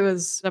yeah, I think it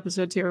was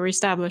episode 2 where we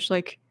established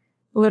like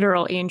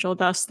literal angel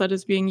dust that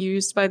is being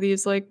used by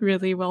these like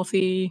really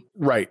wealthy,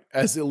 right,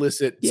 as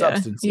illicit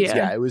substances.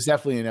 Yeah, it was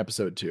definitely in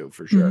episode 2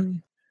 for sure.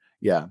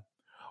 Yeah.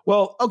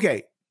 Well,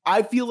 okay.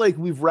 I feel like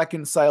we've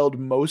reconciled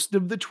most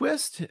of the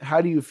twist. How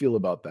do you feel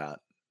about that?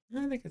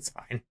 I think it's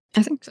fine.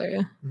 I think so,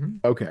 yeah.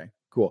 Okay,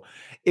 cool.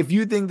 If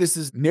you think this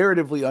is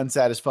narratively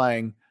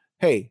unsatisfying,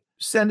 hey,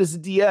 send us a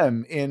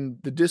DM in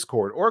the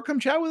Discord or come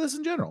chat with us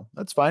in general.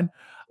 That's fine.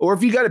 Or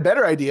if you got a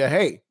better idea,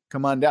 hey,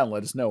 come on down.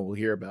 Let us know. We'll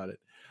hear about it.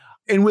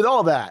 And with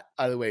all that,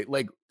 by the way,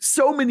 like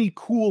so many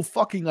cool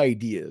fucking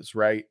ideas,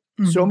 right?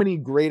 So many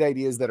great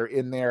ideas that are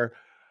in there.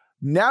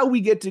 Now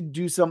we get to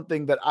do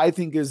something that I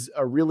think is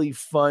a really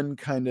fun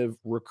kind of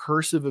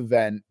recursive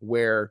event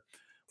where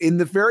in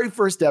the very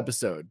first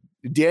episode,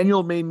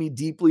 Daniel made me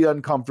deeply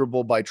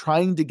uncomfortable by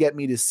trying to get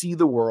me to see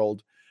the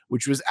world,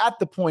 which was at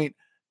the point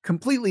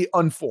completely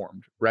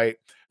unformed, right?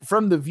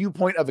 From the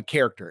viewpoint of a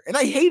character. And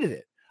I hated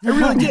it. I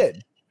really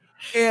did.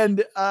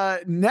 And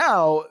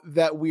now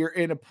that we're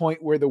in a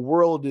point where the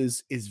world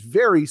is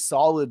very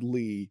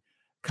solidly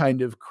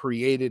kind of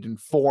created and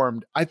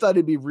formed, I thought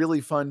it'd be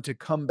really fun to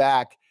come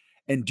back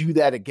and do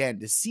that again,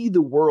 to see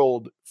the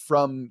world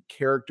from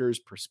characters'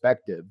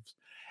 perspectives.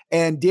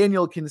 And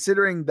Daniel,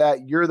 considering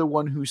that you're the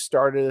one who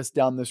started us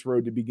down this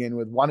road to begin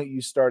with, why don't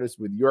you start us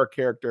with your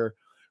character?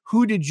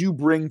 Who did you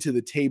bring to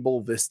the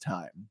table this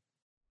time?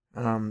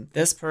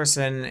 This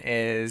person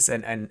is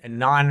a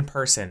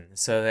non-person.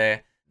 So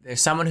there's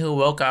someone who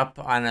woke up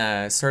on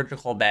a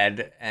surgical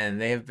bed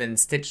and they have been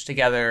stitched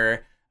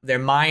together. Their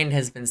mind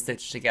has been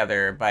stitched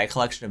together by a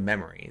collection of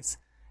memories.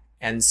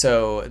 And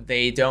so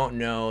they don't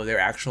know their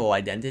actual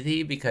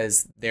identity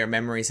because their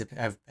memories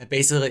have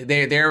basically,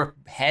 their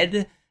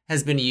head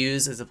has been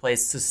used as a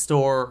place to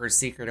store or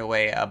secret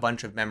away a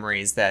bunch of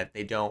memories that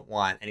they don't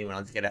want anyone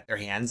else to get their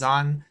hands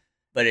on.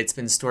 But it's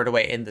been stored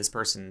away in this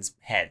person's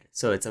head.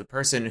 So it's a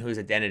person whose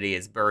identity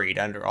is buried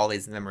under all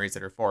these memories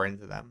that are foreign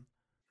to them.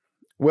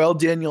 Well,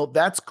 Daniel,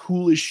 that's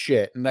cool as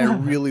shit. And I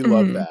really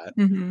love that.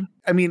 Mm-hmm.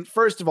 I mean,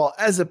 first of all,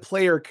 as a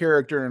player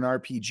character in an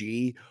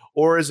RPG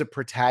or as a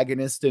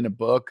protagonist in a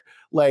book,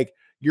 like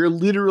you're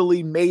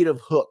literally made of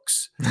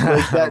hooks.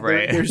 Like that,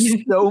 right. There's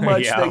so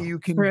much that you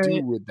can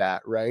do with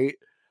that, right?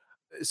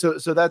 So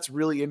that's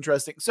really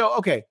interesting. So,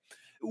 okay,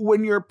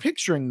 when you're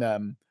picturing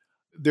them,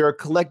 they're a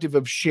collective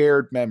of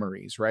shared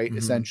memories, right? Mm-hmm.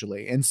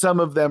 Essentially. And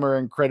some of them are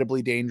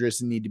incredibly dangerous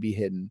and need to be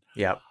hidden.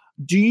 Yeah.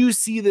 Do you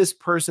see this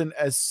person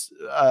as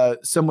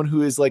someone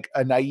who is like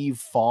a naive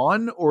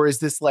fawn, or is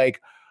this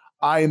like,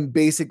 I'm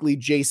basically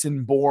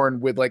Jason Bourne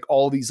with like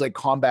all these like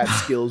combat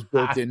skills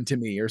built into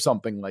me or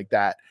something like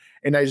that,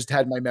 and I just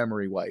had my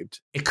memory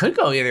wiped? It could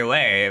go either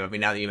way. I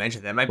mean, now that you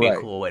mentioned that might be a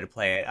cool way to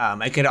play it.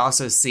 I could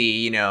also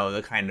see,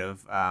 the kind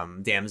of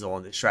damsel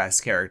in distress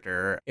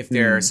character if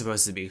they're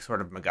supposed to be sort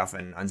of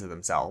MacGuffin unto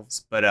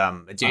themselves. But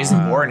a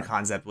Jason Bourne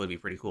concept would be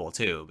pretty cool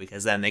too,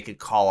 because then they could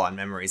call on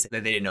memories that they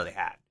didn't know they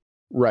had.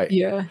 Right.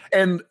 Yeah.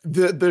 And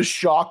the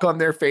shock on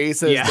their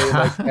face as they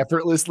like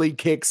effortlessly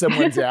kick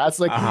someone's ass,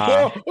 like,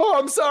 oh,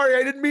 I'm sorry,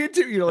 I didn't mean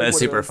to. That's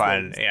super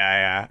fun. Things.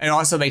 Yeah. And it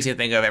also makes you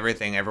think of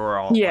Everything Everywhere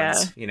All at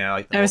Once.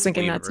 Like I was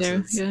thinking that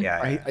too.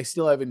 Yeah. I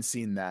still haven't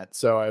seen that,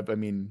 so I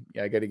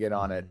got to get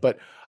on it. But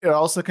it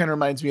also kind of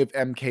reminds me of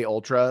MK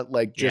Ultra,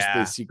 like just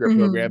the secret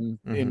program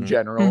in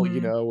general.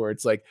 Where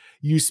it's like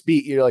you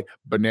speak, you're like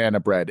banana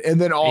bread, and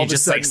then all of a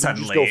sudden like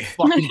suddenly you just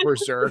go fucking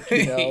berserk.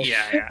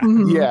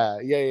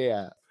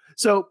 Yeah.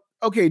 So,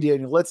 okay,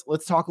 Daniel,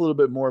 let's talk a little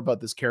bit more about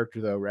this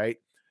character though, right?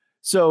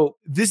 So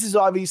this is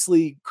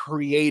obviously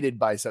created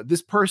by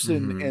this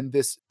person and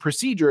this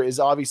procedure is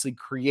obviously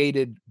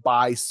created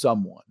by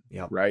someone,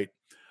 right?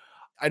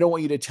 I don't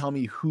want you to tell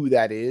me who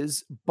that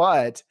is,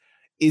 but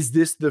is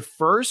this the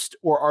first,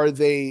 or are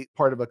they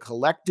part of a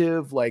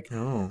collective? Like,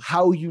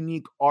 how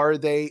unique are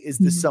they? Is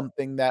this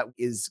something that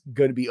is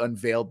going to be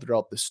unveiled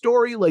throughout the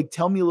story? Like,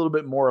 tell me a little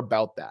bit more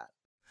about that.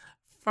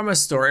 From a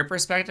story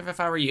perspective, if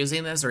I were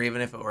using this, or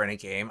even if it were in a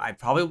game, I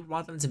probably would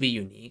want them to be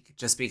unique,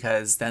 just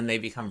because then they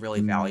become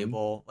really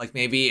valuable. Like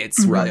maybe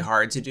it's really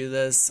hard to do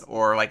this,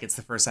 or like it's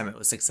the first time it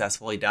was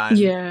successfully done.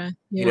 Yeah.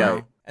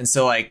 And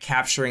so like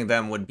capturing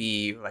them would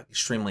be like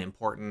extremely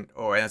important,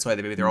 or that's why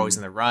maybe they're always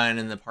in the run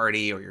in the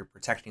party, or you're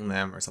protecting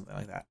them or something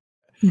like that.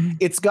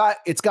 It's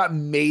got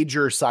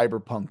major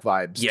cyberpunk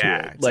vibes to it.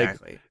 Yeah,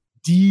 exactly. Like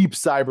deep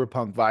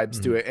cyberpunk vibes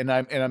to it. And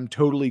I'm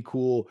totally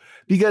cool,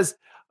 because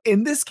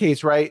in this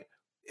case, right,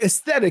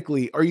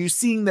 aesthetically, are you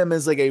seeing them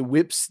as like a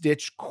whip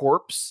stitch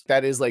corpse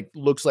that is like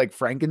looks like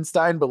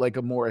Frankenstein, but like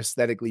a more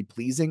aesthetically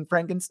pleasing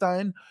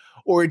Frankenstein?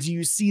 Or do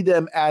you see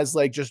them as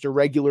like just a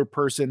regular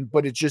person,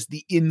 but it's just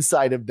the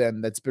inside of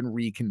them that's been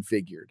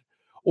reconfigured,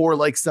 or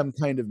like some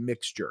kind of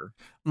mixture?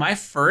 My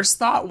first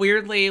thought,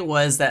 weirdly,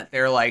 was that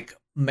they're like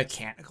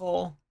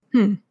mechanical.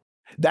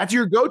 That's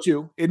your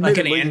go-to, like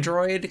an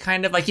android,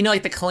 kind of like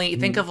like the clean.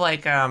 Think of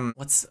like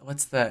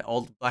what's the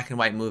old black and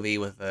white movie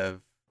with the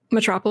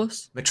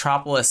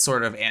Metropolis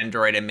sort of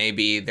android, and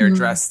maybe they're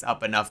dressed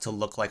up enough to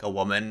look like a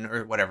woman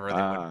or whatever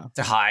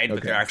to hide,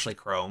 but they're actually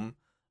chrome.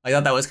 I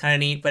thought that was kind of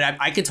neat, but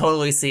I could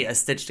totally see a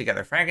stitched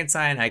together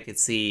Frankenstein. I could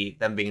see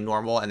them being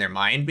normal and their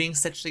mind being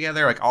stitched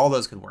together. Like all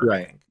those could work.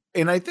 Right. I think.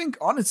 And I think,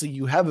 honestly,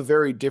 you have a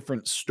very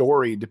different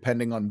story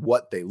depending on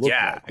what they look like.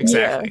 Yeah,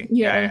 exactly.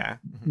 Yeah.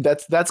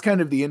 That's kind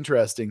of the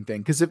interesting thing.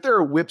 Because if they're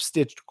a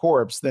whip-stitched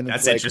corpse, then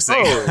it's like, interesting.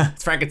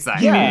 It's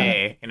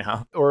Frankenstein.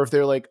 Or if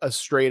they're like a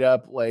straight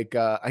up, like,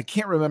 I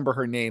can't remember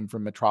her name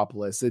from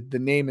Metropolis. The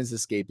name is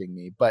escaping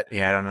me. But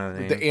I don't know the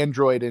name. The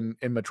android in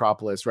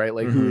Metropolis, right?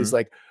 Like, who is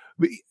like,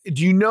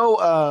 do you know,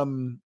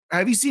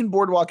 have you seen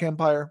Boardwalk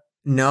Empire?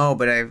 No,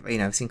 but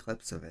I've seen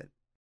clips of it.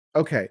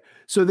 Okay,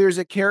 so there's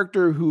a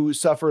character who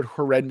suffered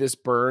horrendous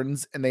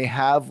burns, and they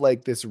have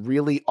like this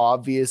really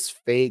obvious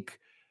fake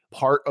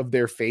part of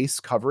their face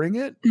covering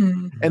it.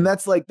 And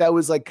that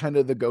was like kind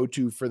of the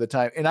go-to for the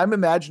time. And I'm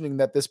imagining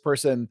that this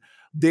person,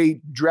 they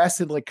dress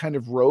in like kind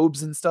of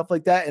robes and stuff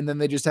like that, and then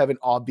they just have an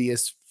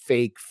obvious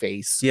fake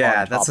face.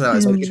 Yeah, that's what I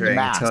was picturing.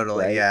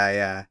 Totally. Right?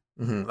 Yeah.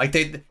 Like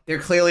they're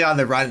clearly on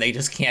the run. They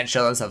just can't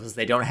show themselves because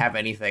they don't have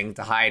anything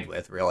to hide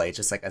with, really. It's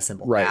just like a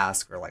simple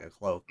mask or like a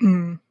cloak.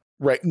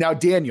 Right. Now,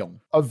 Daniel,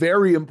 a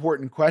very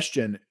important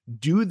question.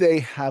 Do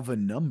they have a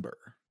number?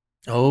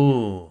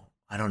 Oh,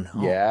 I don't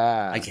know.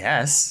 Yeah. I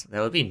guess.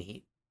 That would be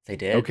neat if they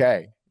did.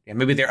 Okay. Yeah,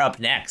 maybe they're up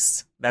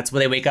next. That's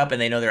when they wake up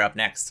and they know they're up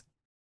next.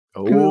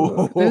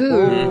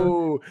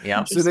 Oh.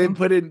 Yeah. So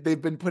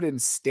they've been put in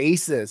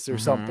stasis or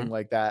something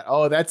like that.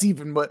 Oh, that's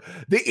even what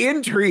the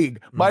intrigue.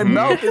 My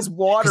mouth is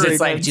watering. Because it's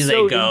like, do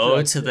they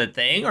go to the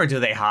thing or do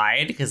they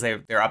hide? Because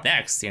they're up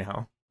next,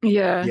 Yeah.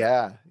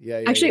 Yeah.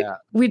 Actually,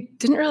 we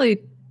didn't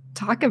really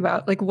talk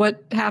about? Like,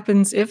 what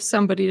happens if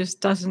somebody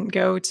just doesn't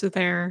go to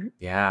their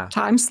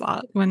time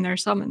slot when they're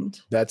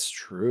summoned? That's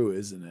true,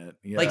 isn't it?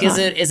 Yeah. Like, is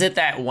it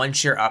that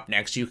once you're up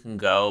next, you can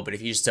go, but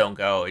if you just don't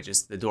go,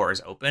 the door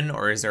is open,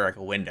 or is there like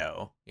a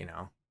window,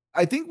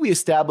 I think we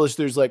established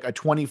there's like a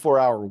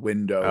 24-hour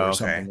window or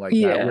something like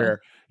that, where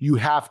you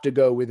have to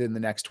go within the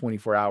next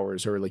 24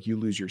 hours or like you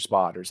lose your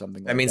spot or something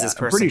like that. That means this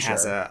person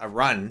has a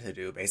run to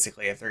do,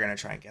 basically, if they're going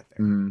to try and get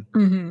there.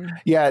 Mm-hmm.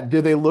 Yeah.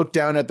 Do they look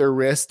down at their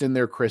wrist and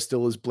their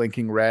crystal is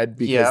blinking red?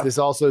 Because this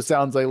also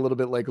sounds like a little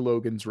bit like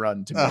Logan's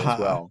run to me as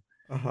well.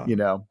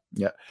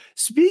 Yeah.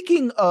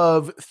 Speaking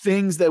of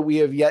things that we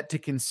have yet to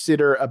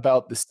consider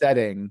about the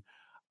setting,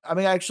 I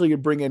mean, actually, you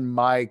bring in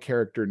my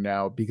character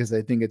now because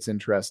I think it's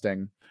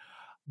interesting.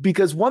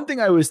 Because one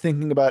thing I was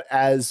thinking about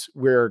as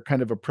we're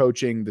kind of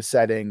approaching the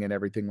setting and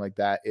everything like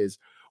that is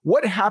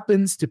what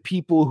happens to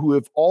people who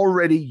have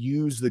already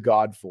used the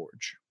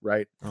Godforge,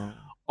 right? Oh.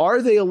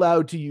 Are they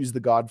allowed to use the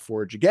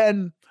Godforge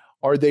again?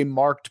 Are they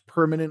marked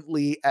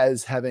permanently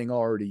as having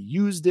already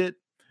used it?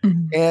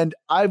 Mm-hmm. And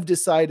I've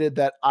decided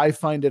that I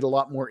find it a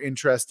lot more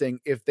interesting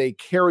if they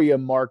carry a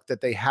mark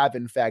that they have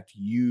in fact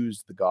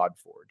used the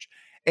Godforge,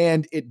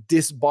 and it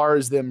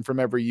disbars them from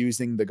ever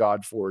using the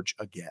Godforge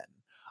again.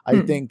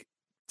 I think,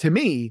 to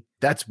me,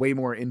 that's way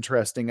more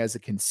interesting as a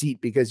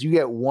conceit because you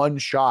get one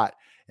shot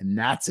and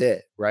that's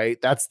it, right?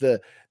 That's the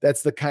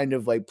kind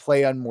of like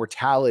play on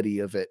mortality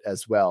of it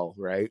as well,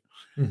 right?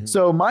 Mm-hmm.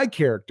 So my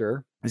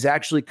character is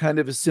actually kind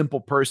of a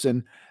simple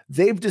person.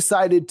 They've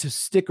decided to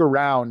stick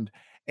around,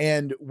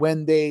 and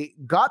when they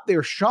got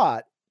their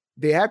shot,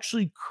 they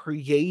actually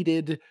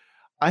created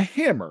a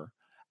hammer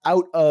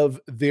out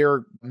of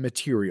their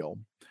material.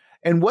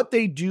 And what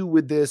they do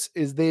with this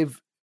is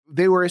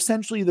they were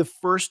essentially the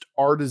first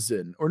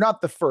artisan, or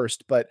not the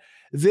first, but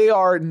they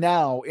are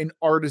now an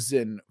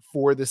artisan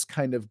for this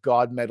kind of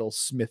god metal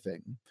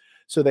smithing.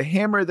 So the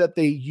hammer that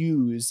they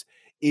use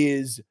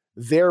is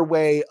their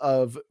way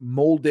of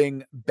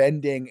molding,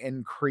 bending,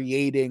 and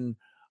creating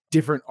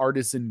different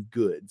artisan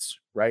goods,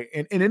 right?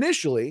 And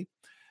initially,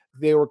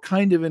 they were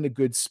kind of in a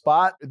good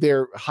spot.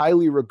 They're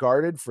highly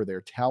regarded for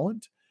their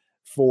talent,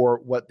 for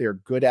what they're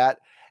good at,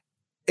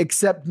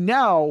 except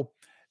now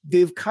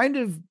they've kind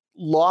of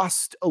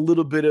lost a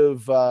little bit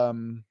of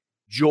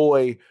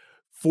joy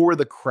for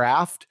the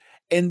craft,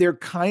 and they're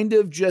kind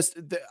of just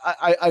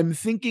I'm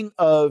thinking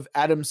of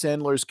Adam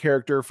Sandler's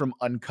character from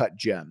Uncut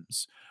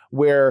Gems,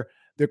 where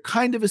they're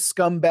kind of a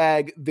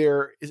scumbag.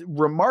 They're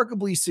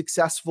remarkably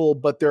successful,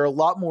 but they're a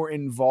lot more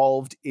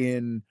involved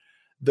in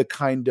the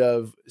kind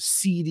of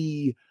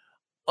seedy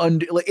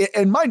and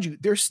mind you,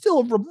 they're still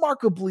a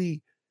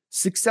remarkably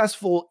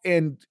successful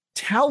and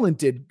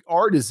talented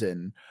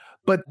artisan,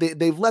 but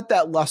they've let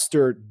that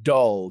luster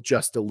dull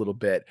just a little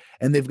bit,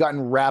 and they've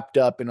gotten wrapped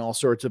up in all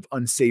sorts of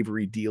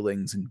unsavory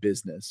dealings in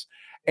business.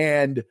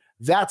 And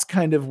that's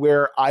kind of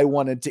where I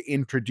wanted to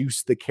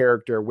introduce the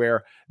character,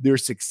 where they're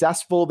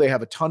successful, they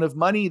have a ton of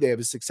money, they have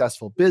a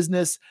successful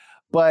business,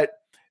 but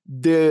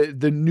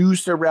the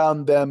noose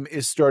around them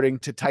is starting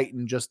to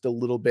tighten just a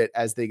little bit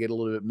as they get a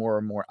little bit more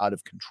and more out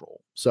of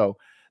control. So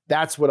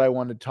that's what I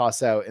wanted to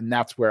toss out, and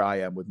that's where I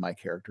am with my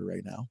character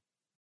right now.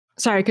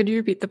 Sorry, could you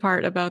repeat the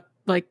part about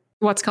like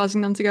what's causing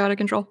them to go out of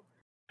control?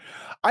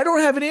 I don't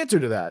have an answer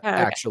to that,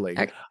 actually.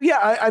 Okay.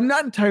 Yeah, I'm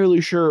not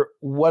entirely sure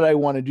what I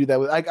want to do that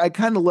with. I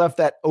kind of left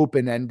that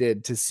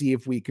open-ended to see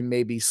if we can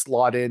maybe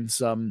slot in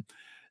some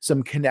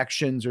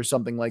connections or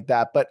something like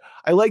that. But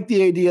I like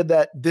the idea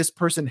that this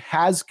person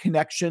has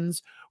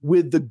connections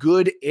with the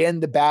good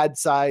and the bad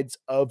sides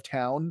of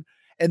town,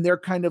 and they're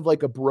kind of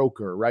like a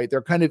broker, right?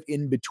 They're kind of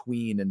in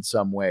between in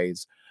some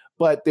ways.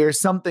 But there's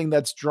something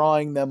that's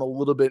drawing them a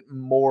little bit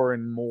more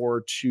and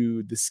more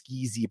to the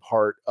skeezy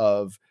part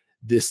of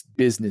this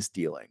business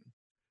dealing.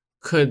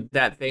 Could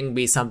that thing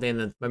be something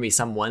that maybe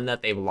someone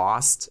that they've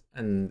lost,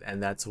 and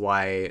that's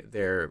why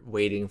they're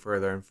wading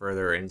further and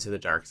further into the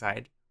dark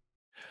side?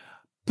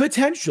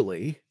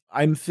 Potentially.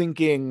 I'm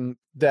thinking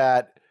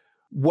that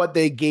what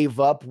they gave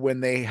up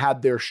when they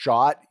had their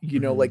shot, you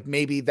know, like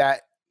maybe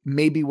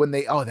when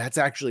they, that's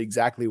actually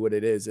exactly what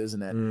it is,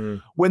 isn't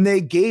it? When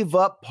they gave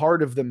up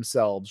part of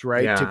themselves,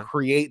 right, to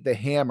create the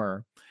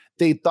hammer,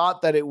 they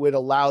thought that it would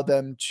allow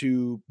them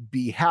to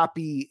be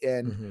happy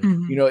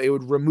and, you know, it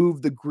would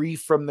remove the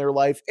grief from their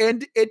life.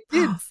 And it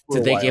did.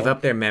 Did they give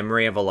up their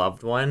memory of a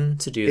loved one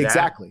to do that?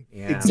 Exactly.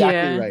 Yeah.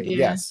 Exactly right. Yeah.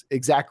 Yes,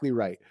 exactly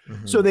right.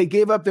 So they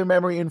gave up their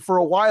memory, and for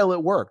a while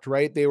it worked,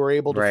 right? They were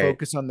able to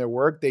focus on their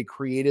work. They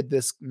created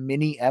this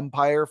mini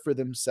empire for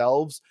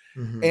themselves.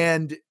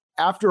 And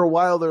after a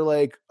while, they're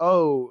like,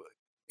 oh,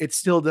 it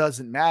still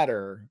doesn't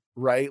matter,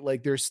 right?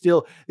 Like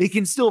they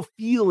can still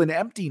feel an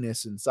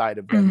emptiness inside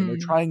of them, and they're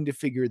trying to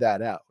figure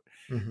that out.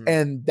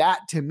 And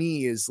that to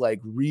me is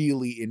like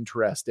really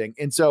interesting.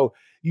 And so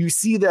you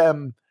see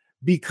them,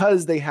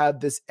 because they have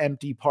this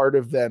empty part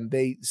of them,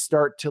 they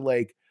start to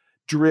like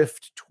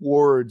drift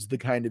towards the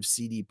kind of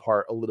seedy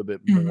part a little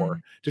bit more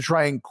to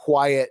try and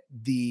quiet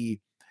the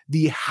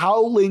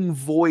howling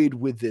void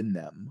within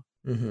them.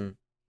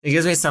 It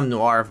gives me some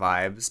noir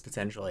vibes,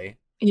 potentially.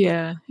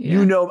 Yeah.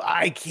 You know,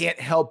 I can't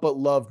help but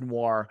love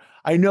noir.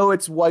 I know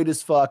it's white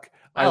as fuck.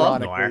 I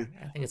love noir.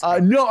 I think it's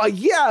great. No,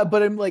 yeah,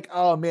 but I'm like,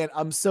 oh man,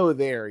 I'm so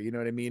there. You know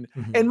what I mean?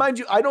 Mm-hmm. And mind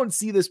you, I don't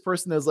see this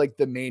person as like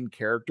the main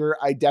character.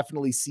 I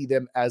definitely see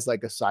them as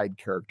like a side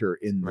character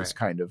in this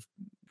kind of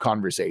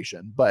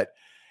conversation. But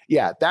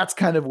yeah, that's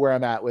kind of where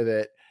I'm at with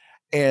it.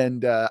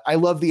 And I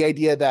love the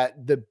idea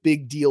that the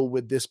big deal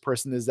with this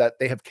person is that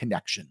they have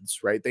connections,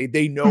 right?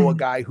 They know a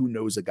guy who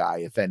knows a guy,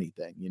 if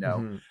anything, you know.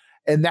 Mm-hmm.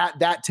 And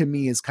that to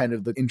me is kind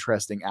of the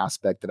interesting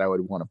aspect that I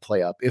would want to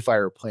play up if I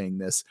were playing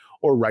this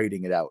or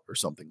writing it out or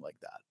something like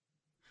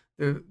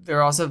that.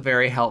 They're also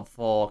very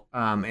helpful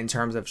in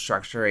terms of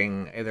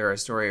structuring either a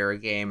story or a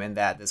game, in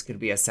that this could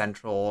be a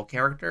central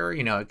character.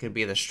 You know, it could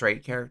be the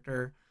straight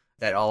character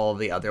that all of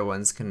the other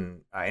ones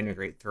can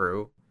integrate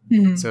through.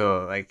 Mm-hmm.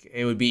 So like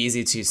it would be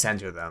easy to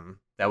center them.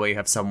 That way you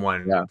have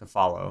someone to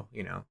follow,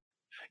 you know.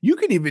 You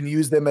could even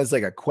use them as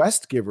like a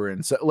quest giver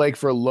and so like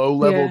for low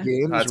level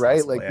games, right?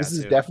 Possible, like this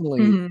is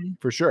definitely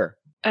for sure.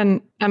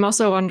 And I'm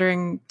also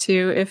wondering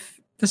too if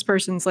this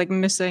person's like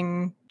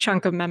missing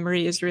chunk of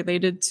memory is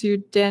related to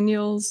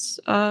Daniel's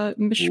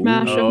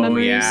mishmash of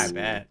memories. Yeah, I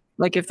bet.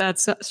 Like if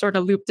that's sort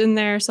of looped in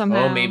there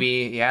somehow. Oh,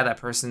 maybe that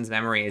person's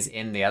memory is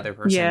in the other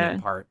person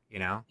in part, you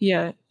know?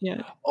 Yeah.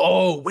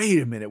 Oh,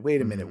 wait a minute.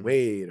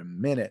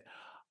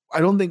 I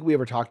don't think we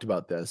ever talked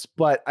about this,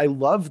 but I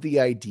love the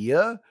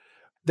idea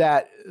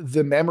that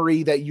the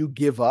memory that you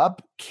give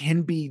up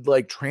can be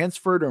like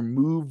transferred or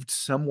moved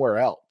somewhere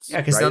else.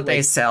 Yeah, because don't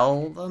they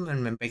sell them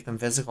and make them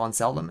physical and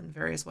sell them in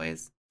various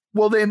ways?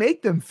 Well, they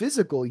make them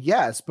physical,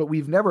 yes, but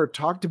we've never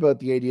talked about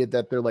the idea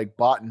that they're like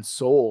bought and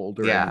sold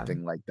or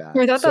anything like that.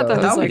 I thought that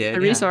was like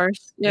the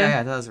resource.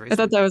 Yeah, that was a resource. I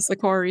thought that was the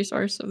core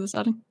resource of the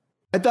setting.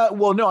 I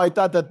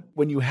thought that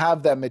when you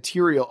have that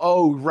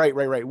material,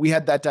 right. We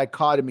had that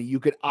dichotomy. You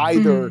could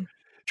either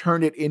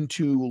turn it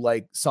into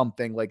like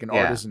something like an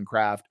artisan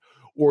craft,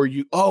 or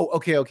you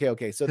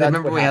okay. So that's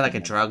remember we had like a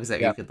drugs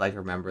that you could like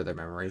remember their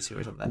memories to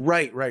or something.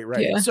 Right.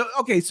 Yeah.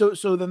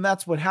 So then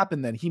that's what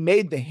happened then. He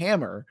made the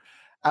hammer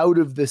out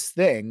of this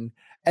thing,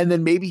 and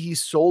then maybe he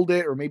sold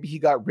it, or maybe he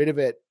got rid of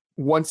it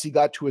once he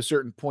got to a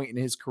certain point in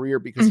his career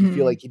because he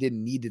feel like he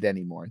didn't need it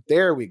anymore.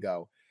 There we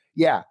go.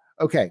 Yeah.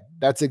 Okay.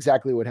 That's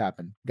exactly what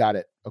happened. Got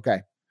it.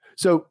 Okay.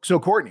 So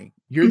Courtney,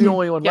 you're the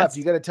only one left.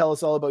 You got to tell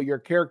us all about your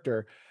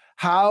character.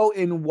 How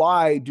and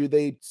why do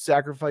they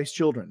sacrifice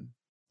children?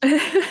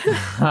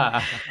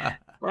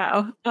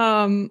 Wow.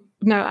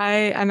 No,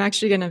 I'm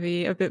actually going to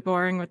be a bit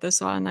boring with this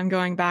one. I'm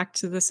going back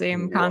to the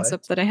same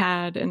concept that I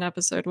had in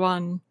episode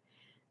 1,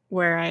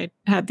 where I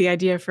had the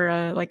idea for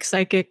a like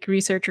psychic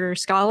researcher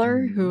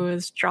scholar who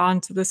was drawn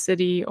to the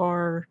city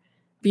or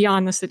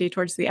beyond the city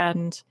towards the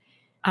end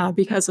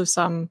because of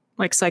some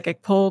like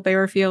psychic pull they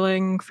were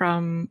feeling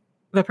from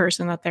the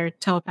person that they're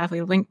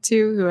telepathically linked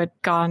to, who had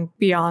gone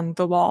beyond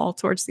the wall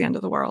towards the end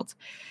of the world.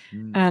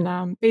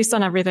 And based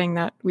on everything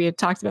that we had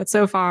talked about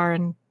so far,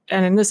 and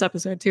in this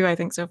episode too, I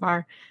think so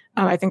far,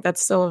 I think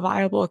that's still a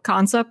viable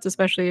concept,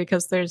 especially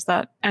because there's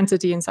that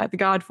entity inside the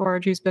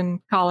Godforge who's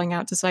been calling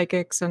out to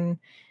psychics. And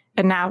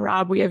now,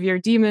 Rob, we have your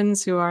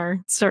demons who are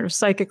sort of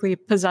psychically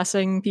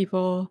possessing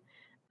people.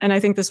 And I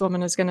think this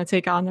woman is going to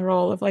take on the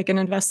role of like an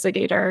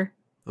investigator,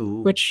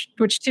 which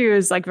too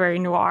is like very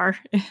noir.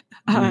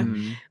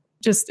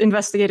 Just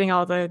investigating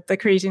all the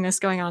craziness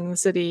going on in the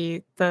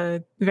city,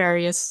 the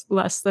various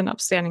less than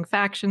upstanding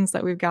factions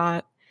that we've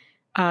got,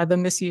 the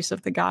misuse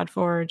of the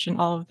Godforge and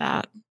all of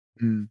that.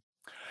 You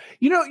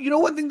know,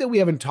 one thing that we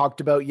haven't talked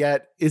about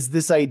yet is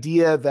this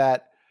idea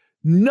that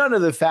none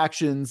of the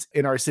factions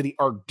in our city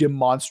are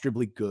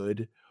demonstrably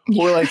good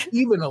or like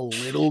even a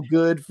little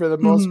good for the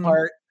most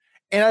part.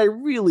 And I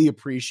really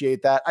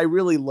appreciate that. I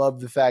really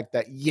love the fact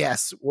that,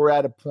 yes, we're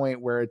at a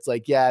point where it's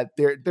like, yeah,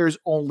 there's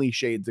only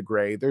shades of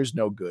gray. There's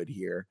no good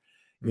here,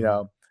 you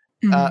know?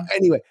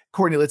 Anyway,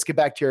 Courtney, let's get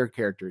back to your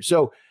character.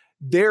 So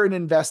they're an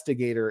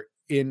investigator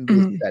in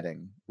this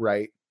setting,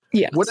 right?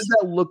 Yes. What does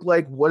that look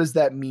like? What does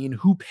that mean?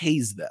 Who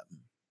pays them?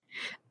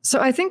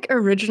 So I think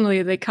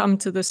originally they come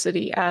to the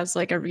city as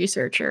like a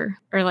researcher,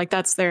 or like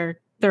that's their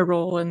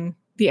role in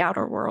the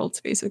outer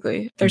world,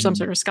 basically. They're some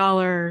sort of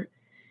scholar.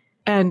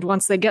 And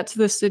once they get to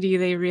the city,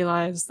 they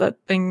realize that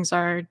things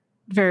are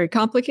very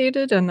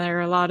complicated and there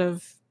are a lot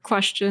of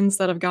questions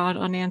that have gone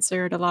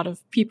unanswered, a lot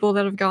of people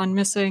that have gone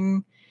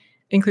missing,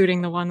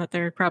 including the one that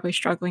they're probably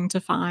struggling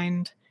to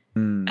find.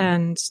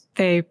 And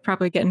they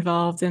probably get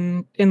involved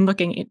in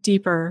looking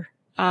deeper,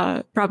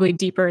 probably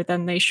deeper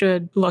than they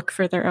should look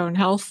for their own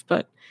health,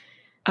 but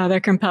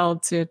they're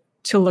compelled to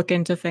look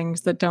into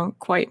things that don't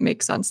quite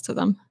make sense to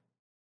them.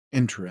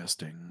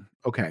 Interesting.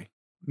 Okay.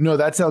 No,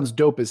 that sounds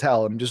dope as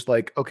hell. I'm just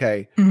like,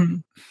 okay,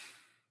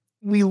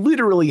 we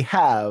literally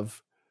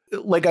have,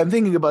 like, I'm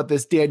thinking about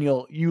this,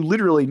 Daniel, you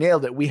literally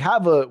nailed it. We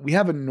have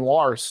a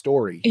noir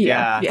story.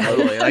 Yeah.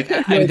 Totally. Like,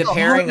 I mean,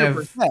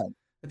 the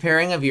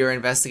pairing of your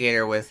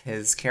investigator with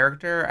his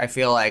character, I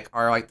feel like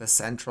are like the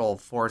central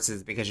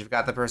forces, because you've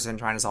got the person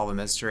trying to solve a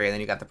mystery and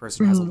then you got the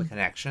person who has all the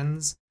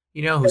connections.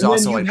 You know who's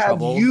also like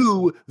troubled?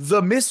 You,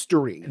 the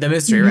mystery. The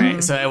mystery,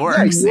 right? So it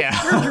works.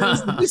 Yeah.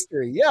 Is the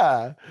mystery.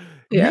 Yeah.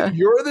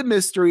 You're the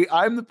mystery.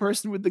 I'm the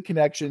person with the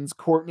connections.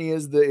 Courtney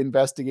is the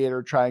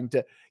investigator trying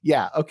to.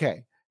 Yeah.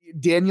 Okay.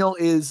 Daniel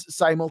is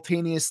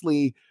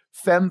simultaneously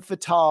femme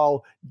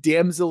fatale,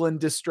 damsel in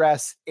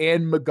distress,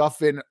 and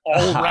MacGuffin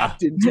all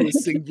wrapped into a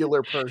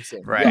singular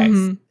person. Right.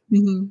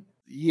 Yes.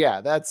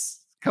 Yeah.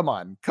 That's come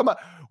on.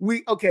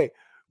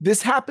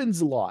 This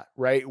happens a lot,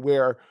 right?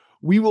 Where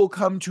we will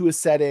come to a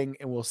setting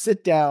and we'll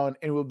sit down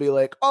and we'll be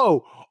like,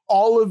 oh,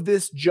 all of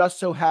this just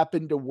so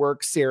happened to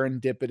work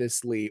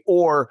serendipitously,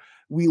 or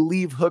we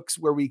leave hooks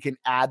where we can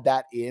add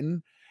that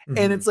in. Mm-hmm.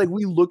 And it's like,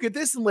 we look at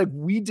this and like,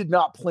 we did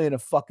not plan a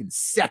fucking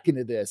second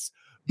of this,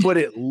 but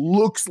it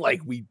looks like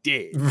we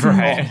did.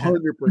 Right.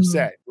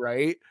 100%.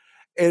 Right.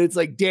 And it's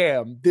like,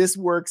 damn, this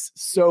works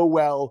so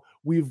well.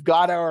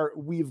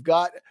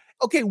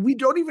 Okay, we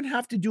don't even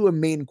have to do a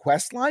main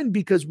quest line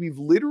because we've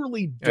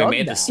literally done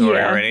the story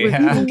already. We've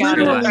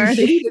literally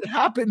made it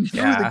happen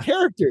through the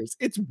characters.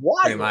 It's wild.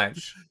 Pretty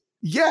much.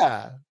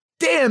 Yeah.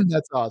 Damn,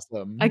 that's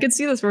awesome. I could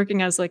see this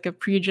working as like a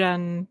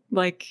pre-gen,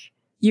 like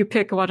you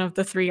pick one of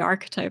the 3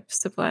 archetypes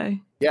to play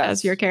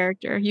as your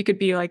character. You could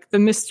be like the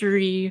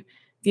mystery,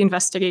 the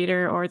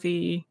investigator, or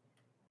the,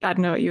 I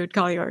don't know what you would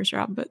call yours,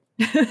 Rob, but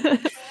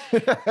the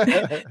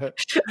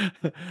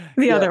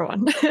other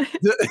one.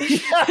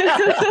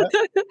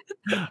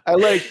 I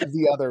like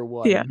the other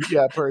one. Yeah,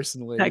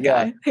 personally. That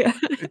guy. Yeah.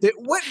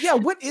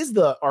 What is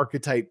the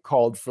archetype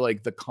called for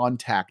like the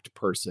contact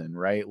person,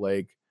 right?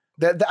 Like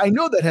that I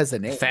know that has a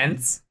name.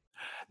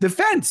 The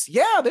fence.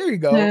 Yeah, there you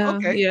go. Yeah,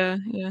 okay.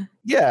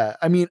 Yeah.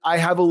 I mean, I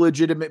have a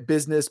legitimate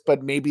business,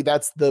 but maybe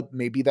that's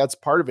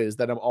part of it, is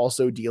that I'm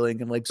also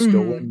dealing in like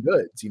stolen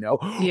goods, you know?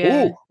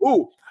 Yeah.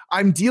 Oh,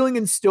 I'm dealing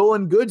in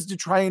stolen goods to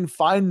try and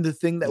find the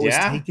thing that was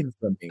taken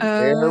from me.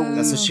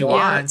 That's what she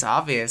wants,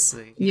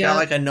 obviously. You got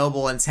like a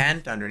noble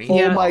intent underneath.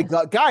 Oh my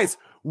God. Guys,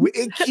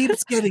 it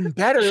keeps getting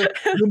better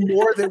the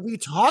more that we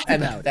talk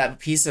about it. That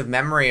piece of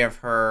memory of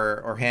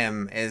her or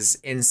him is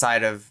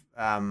inside of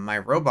my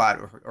robot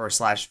or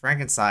 /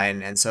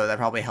 Frankenstein. And so that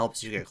probably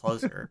helps you get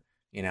closer,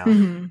 you know?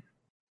 Mm-hmm.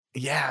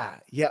 Yeah.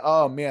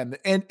 Oh man.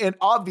 And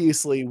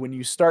obviously when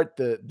you start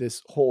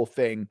this whole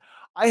thing,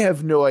 I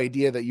have no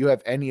idea that you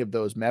have any of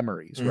those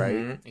memories,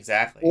 right?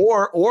 Exactly.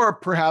 Or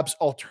perhaps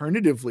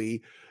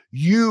alternatively,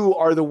 you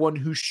are the one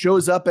who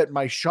shows up at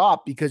my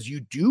shop because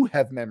you do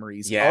have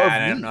memories. Yeah,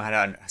 and I don't know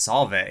how to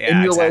solve it. Yeah,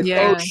 and you're like,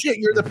 oh shit,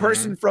 you're the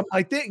person from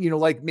my thing. You know,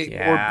 like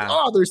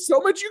or there's so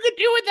much you can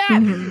do with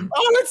that.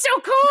 Oh, that's so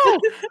cool.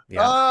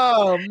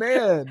 Oh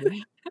man,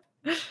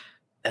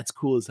 that's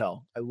cool as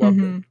hell. I love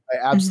it. I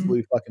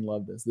absolutely fucking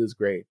love this. This is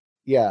great.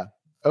 Yeah.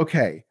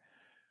 Okay.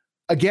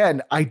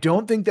 Again, I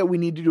don't think that we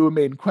need to do a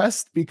main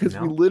quest because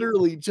we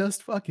literally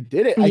just fucking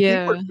did it. I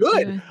think we're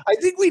good. Yeah. I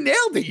think we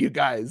nailed it, you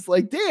guys.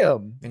 Like,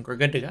 damn. I think we're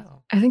good to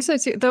go. I think so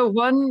too. The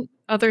one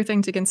other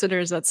thing to consider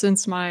is that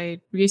since my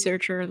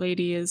researcher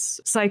lady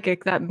is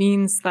psychic, that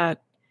means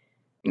that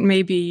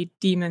maybe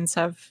demons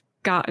have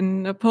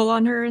gotten a pull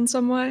on her in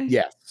some way.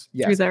 Yes.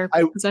 Through their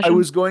possession. I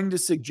was going to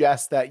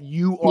suggest that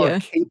you are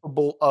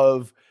capable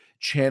of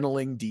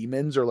channeling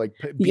demons or like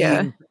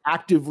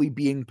actively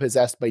being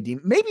possessed by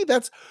demons. Maybe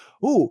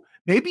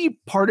maybe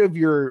part of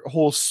your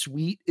whole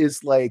suite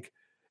is like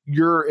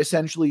you're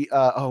essentially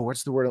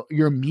what's the word?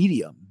 You're a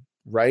medium,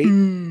 right?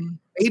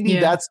 Maybe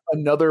that's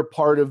another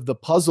part of the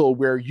puzzle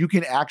where you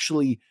can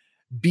actually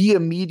be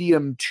a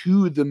medium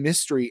to the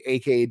mystery,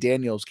 aka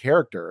Daniel's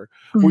character,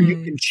 where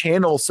you can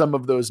channel some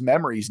of those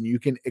memories and you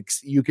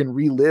can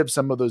relive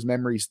some of those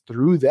memories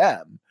through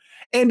them.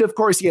 And of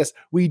course, yes,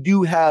 we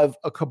do have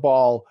a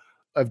cabal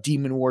of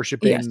demon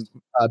worshiping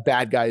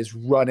bad guys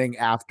running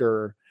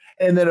after.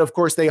 And then of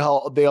course they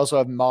also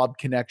have mob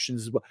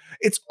connections as well.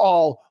 It's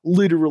all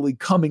literally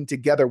coming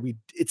together.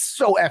 It's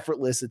so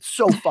effortless. It's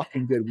so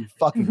fucking good. We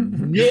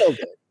fucking nailed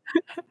it.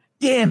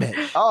 Damn it.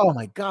 Oh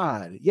my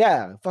God.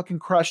 Yeah. Fucking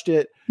crushed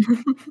it.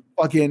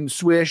 Fucking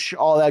swish,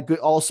 all that good,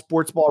 all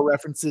sports ball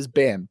references.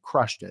 Bam.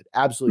 Crushed it.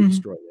 Absolutely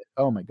destroyed it.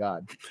 Oh my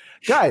God.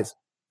 Guys,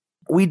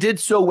 we did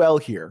so well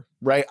here,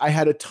 right? I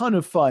had a ton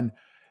of fun.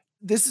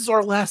 This is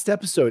our last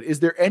episode.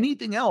 Is there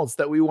anything else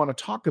that we want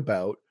to talk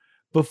about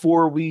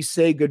before we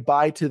say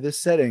goodbye to this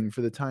setting for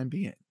the time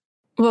being?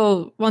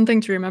 Well, one thing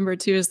to remember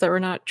too is that we're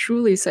not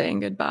truly saying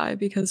goodbye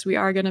because we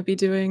are going to be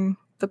doing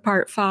the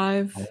part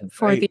 5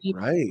 for the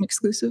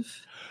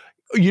exclusive.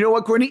 You know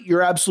what, Courtney?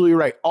 You're absolutely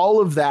right.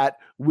 All of that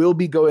will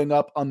be going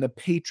up on the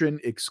patron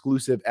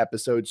exclusive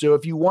episode. So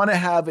if you want to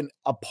have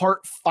a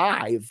part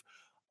 5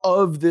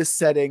 of this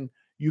setting,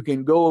 you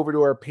can go over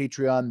to our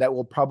Patreon. That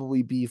will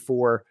probably be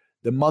for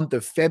the month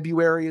of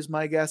February is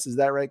my guess. Is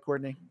that right,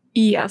 Courtney?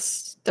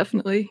 Yes,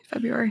 definitely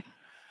February.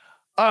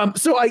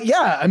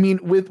 I mean,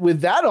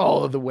 with that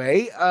all of the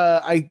way,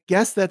 I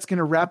guess that's going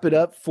to wrap it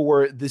up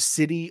for the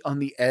city on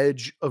the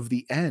edge of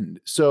the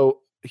end. So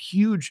a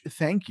huge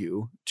thank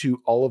you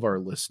to all of our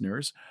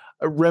listeners.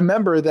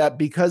 Remember that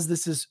because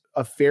this is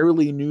a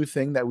fairly new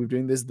thing that we're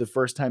doing, this is the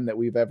first time that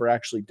we've ever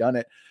actually done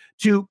it,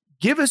 to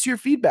give us your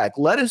feedback.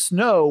 Let us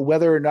know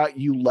whether or not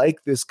you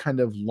like this kind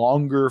of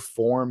longer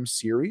form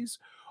series,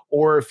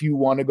 or if you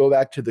want to go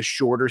back to the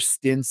shorter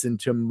stints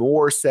into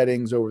more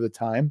settings over the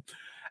time.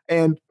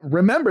 And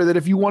remember that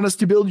if you want us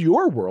to build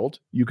your world,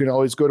 you can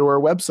always go to our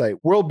website,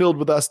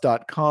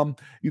 worldbuildwithus.com.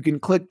 You can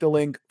click the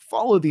link,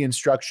 follow the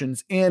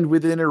instructions, and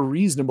within a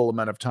reasonable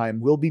amount of time,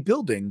 we'll be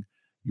building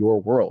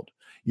your world.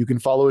 You can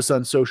follow us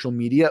on social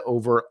media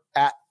over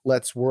at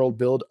Let's World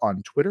Build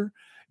on Twitter.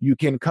 You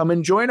can come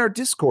and join our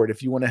Discord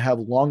if you want to have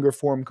longer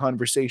form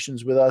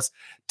conversations with us.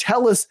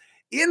 Tell us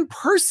in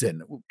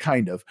person,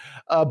 kind of,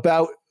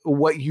 about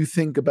what you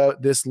think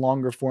about this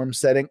longer form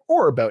setting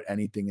or about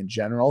anything in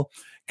general.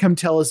 Come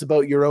tell us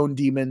about your own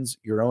demons,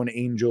 your own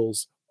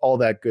angels, all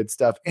that good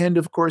stuff. And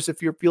of course,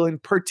 if you're feeling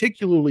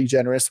particularly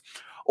generous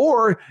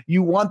or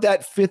you want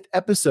that 5th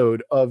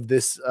episode of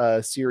this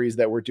series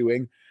that we're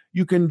doing,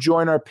 you can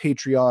join our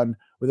Patreon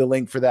with a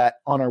link for that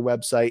on our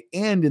website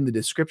and in the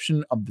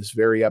description of this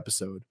very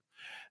episode.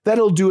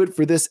 That'll do it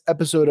for this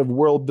episode of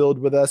World Build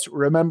with Us.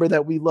 Remember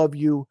that we love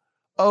you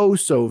oh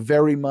so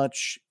very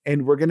much,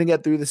 and we're going to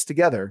get through this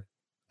together.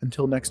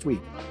 Until next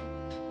week.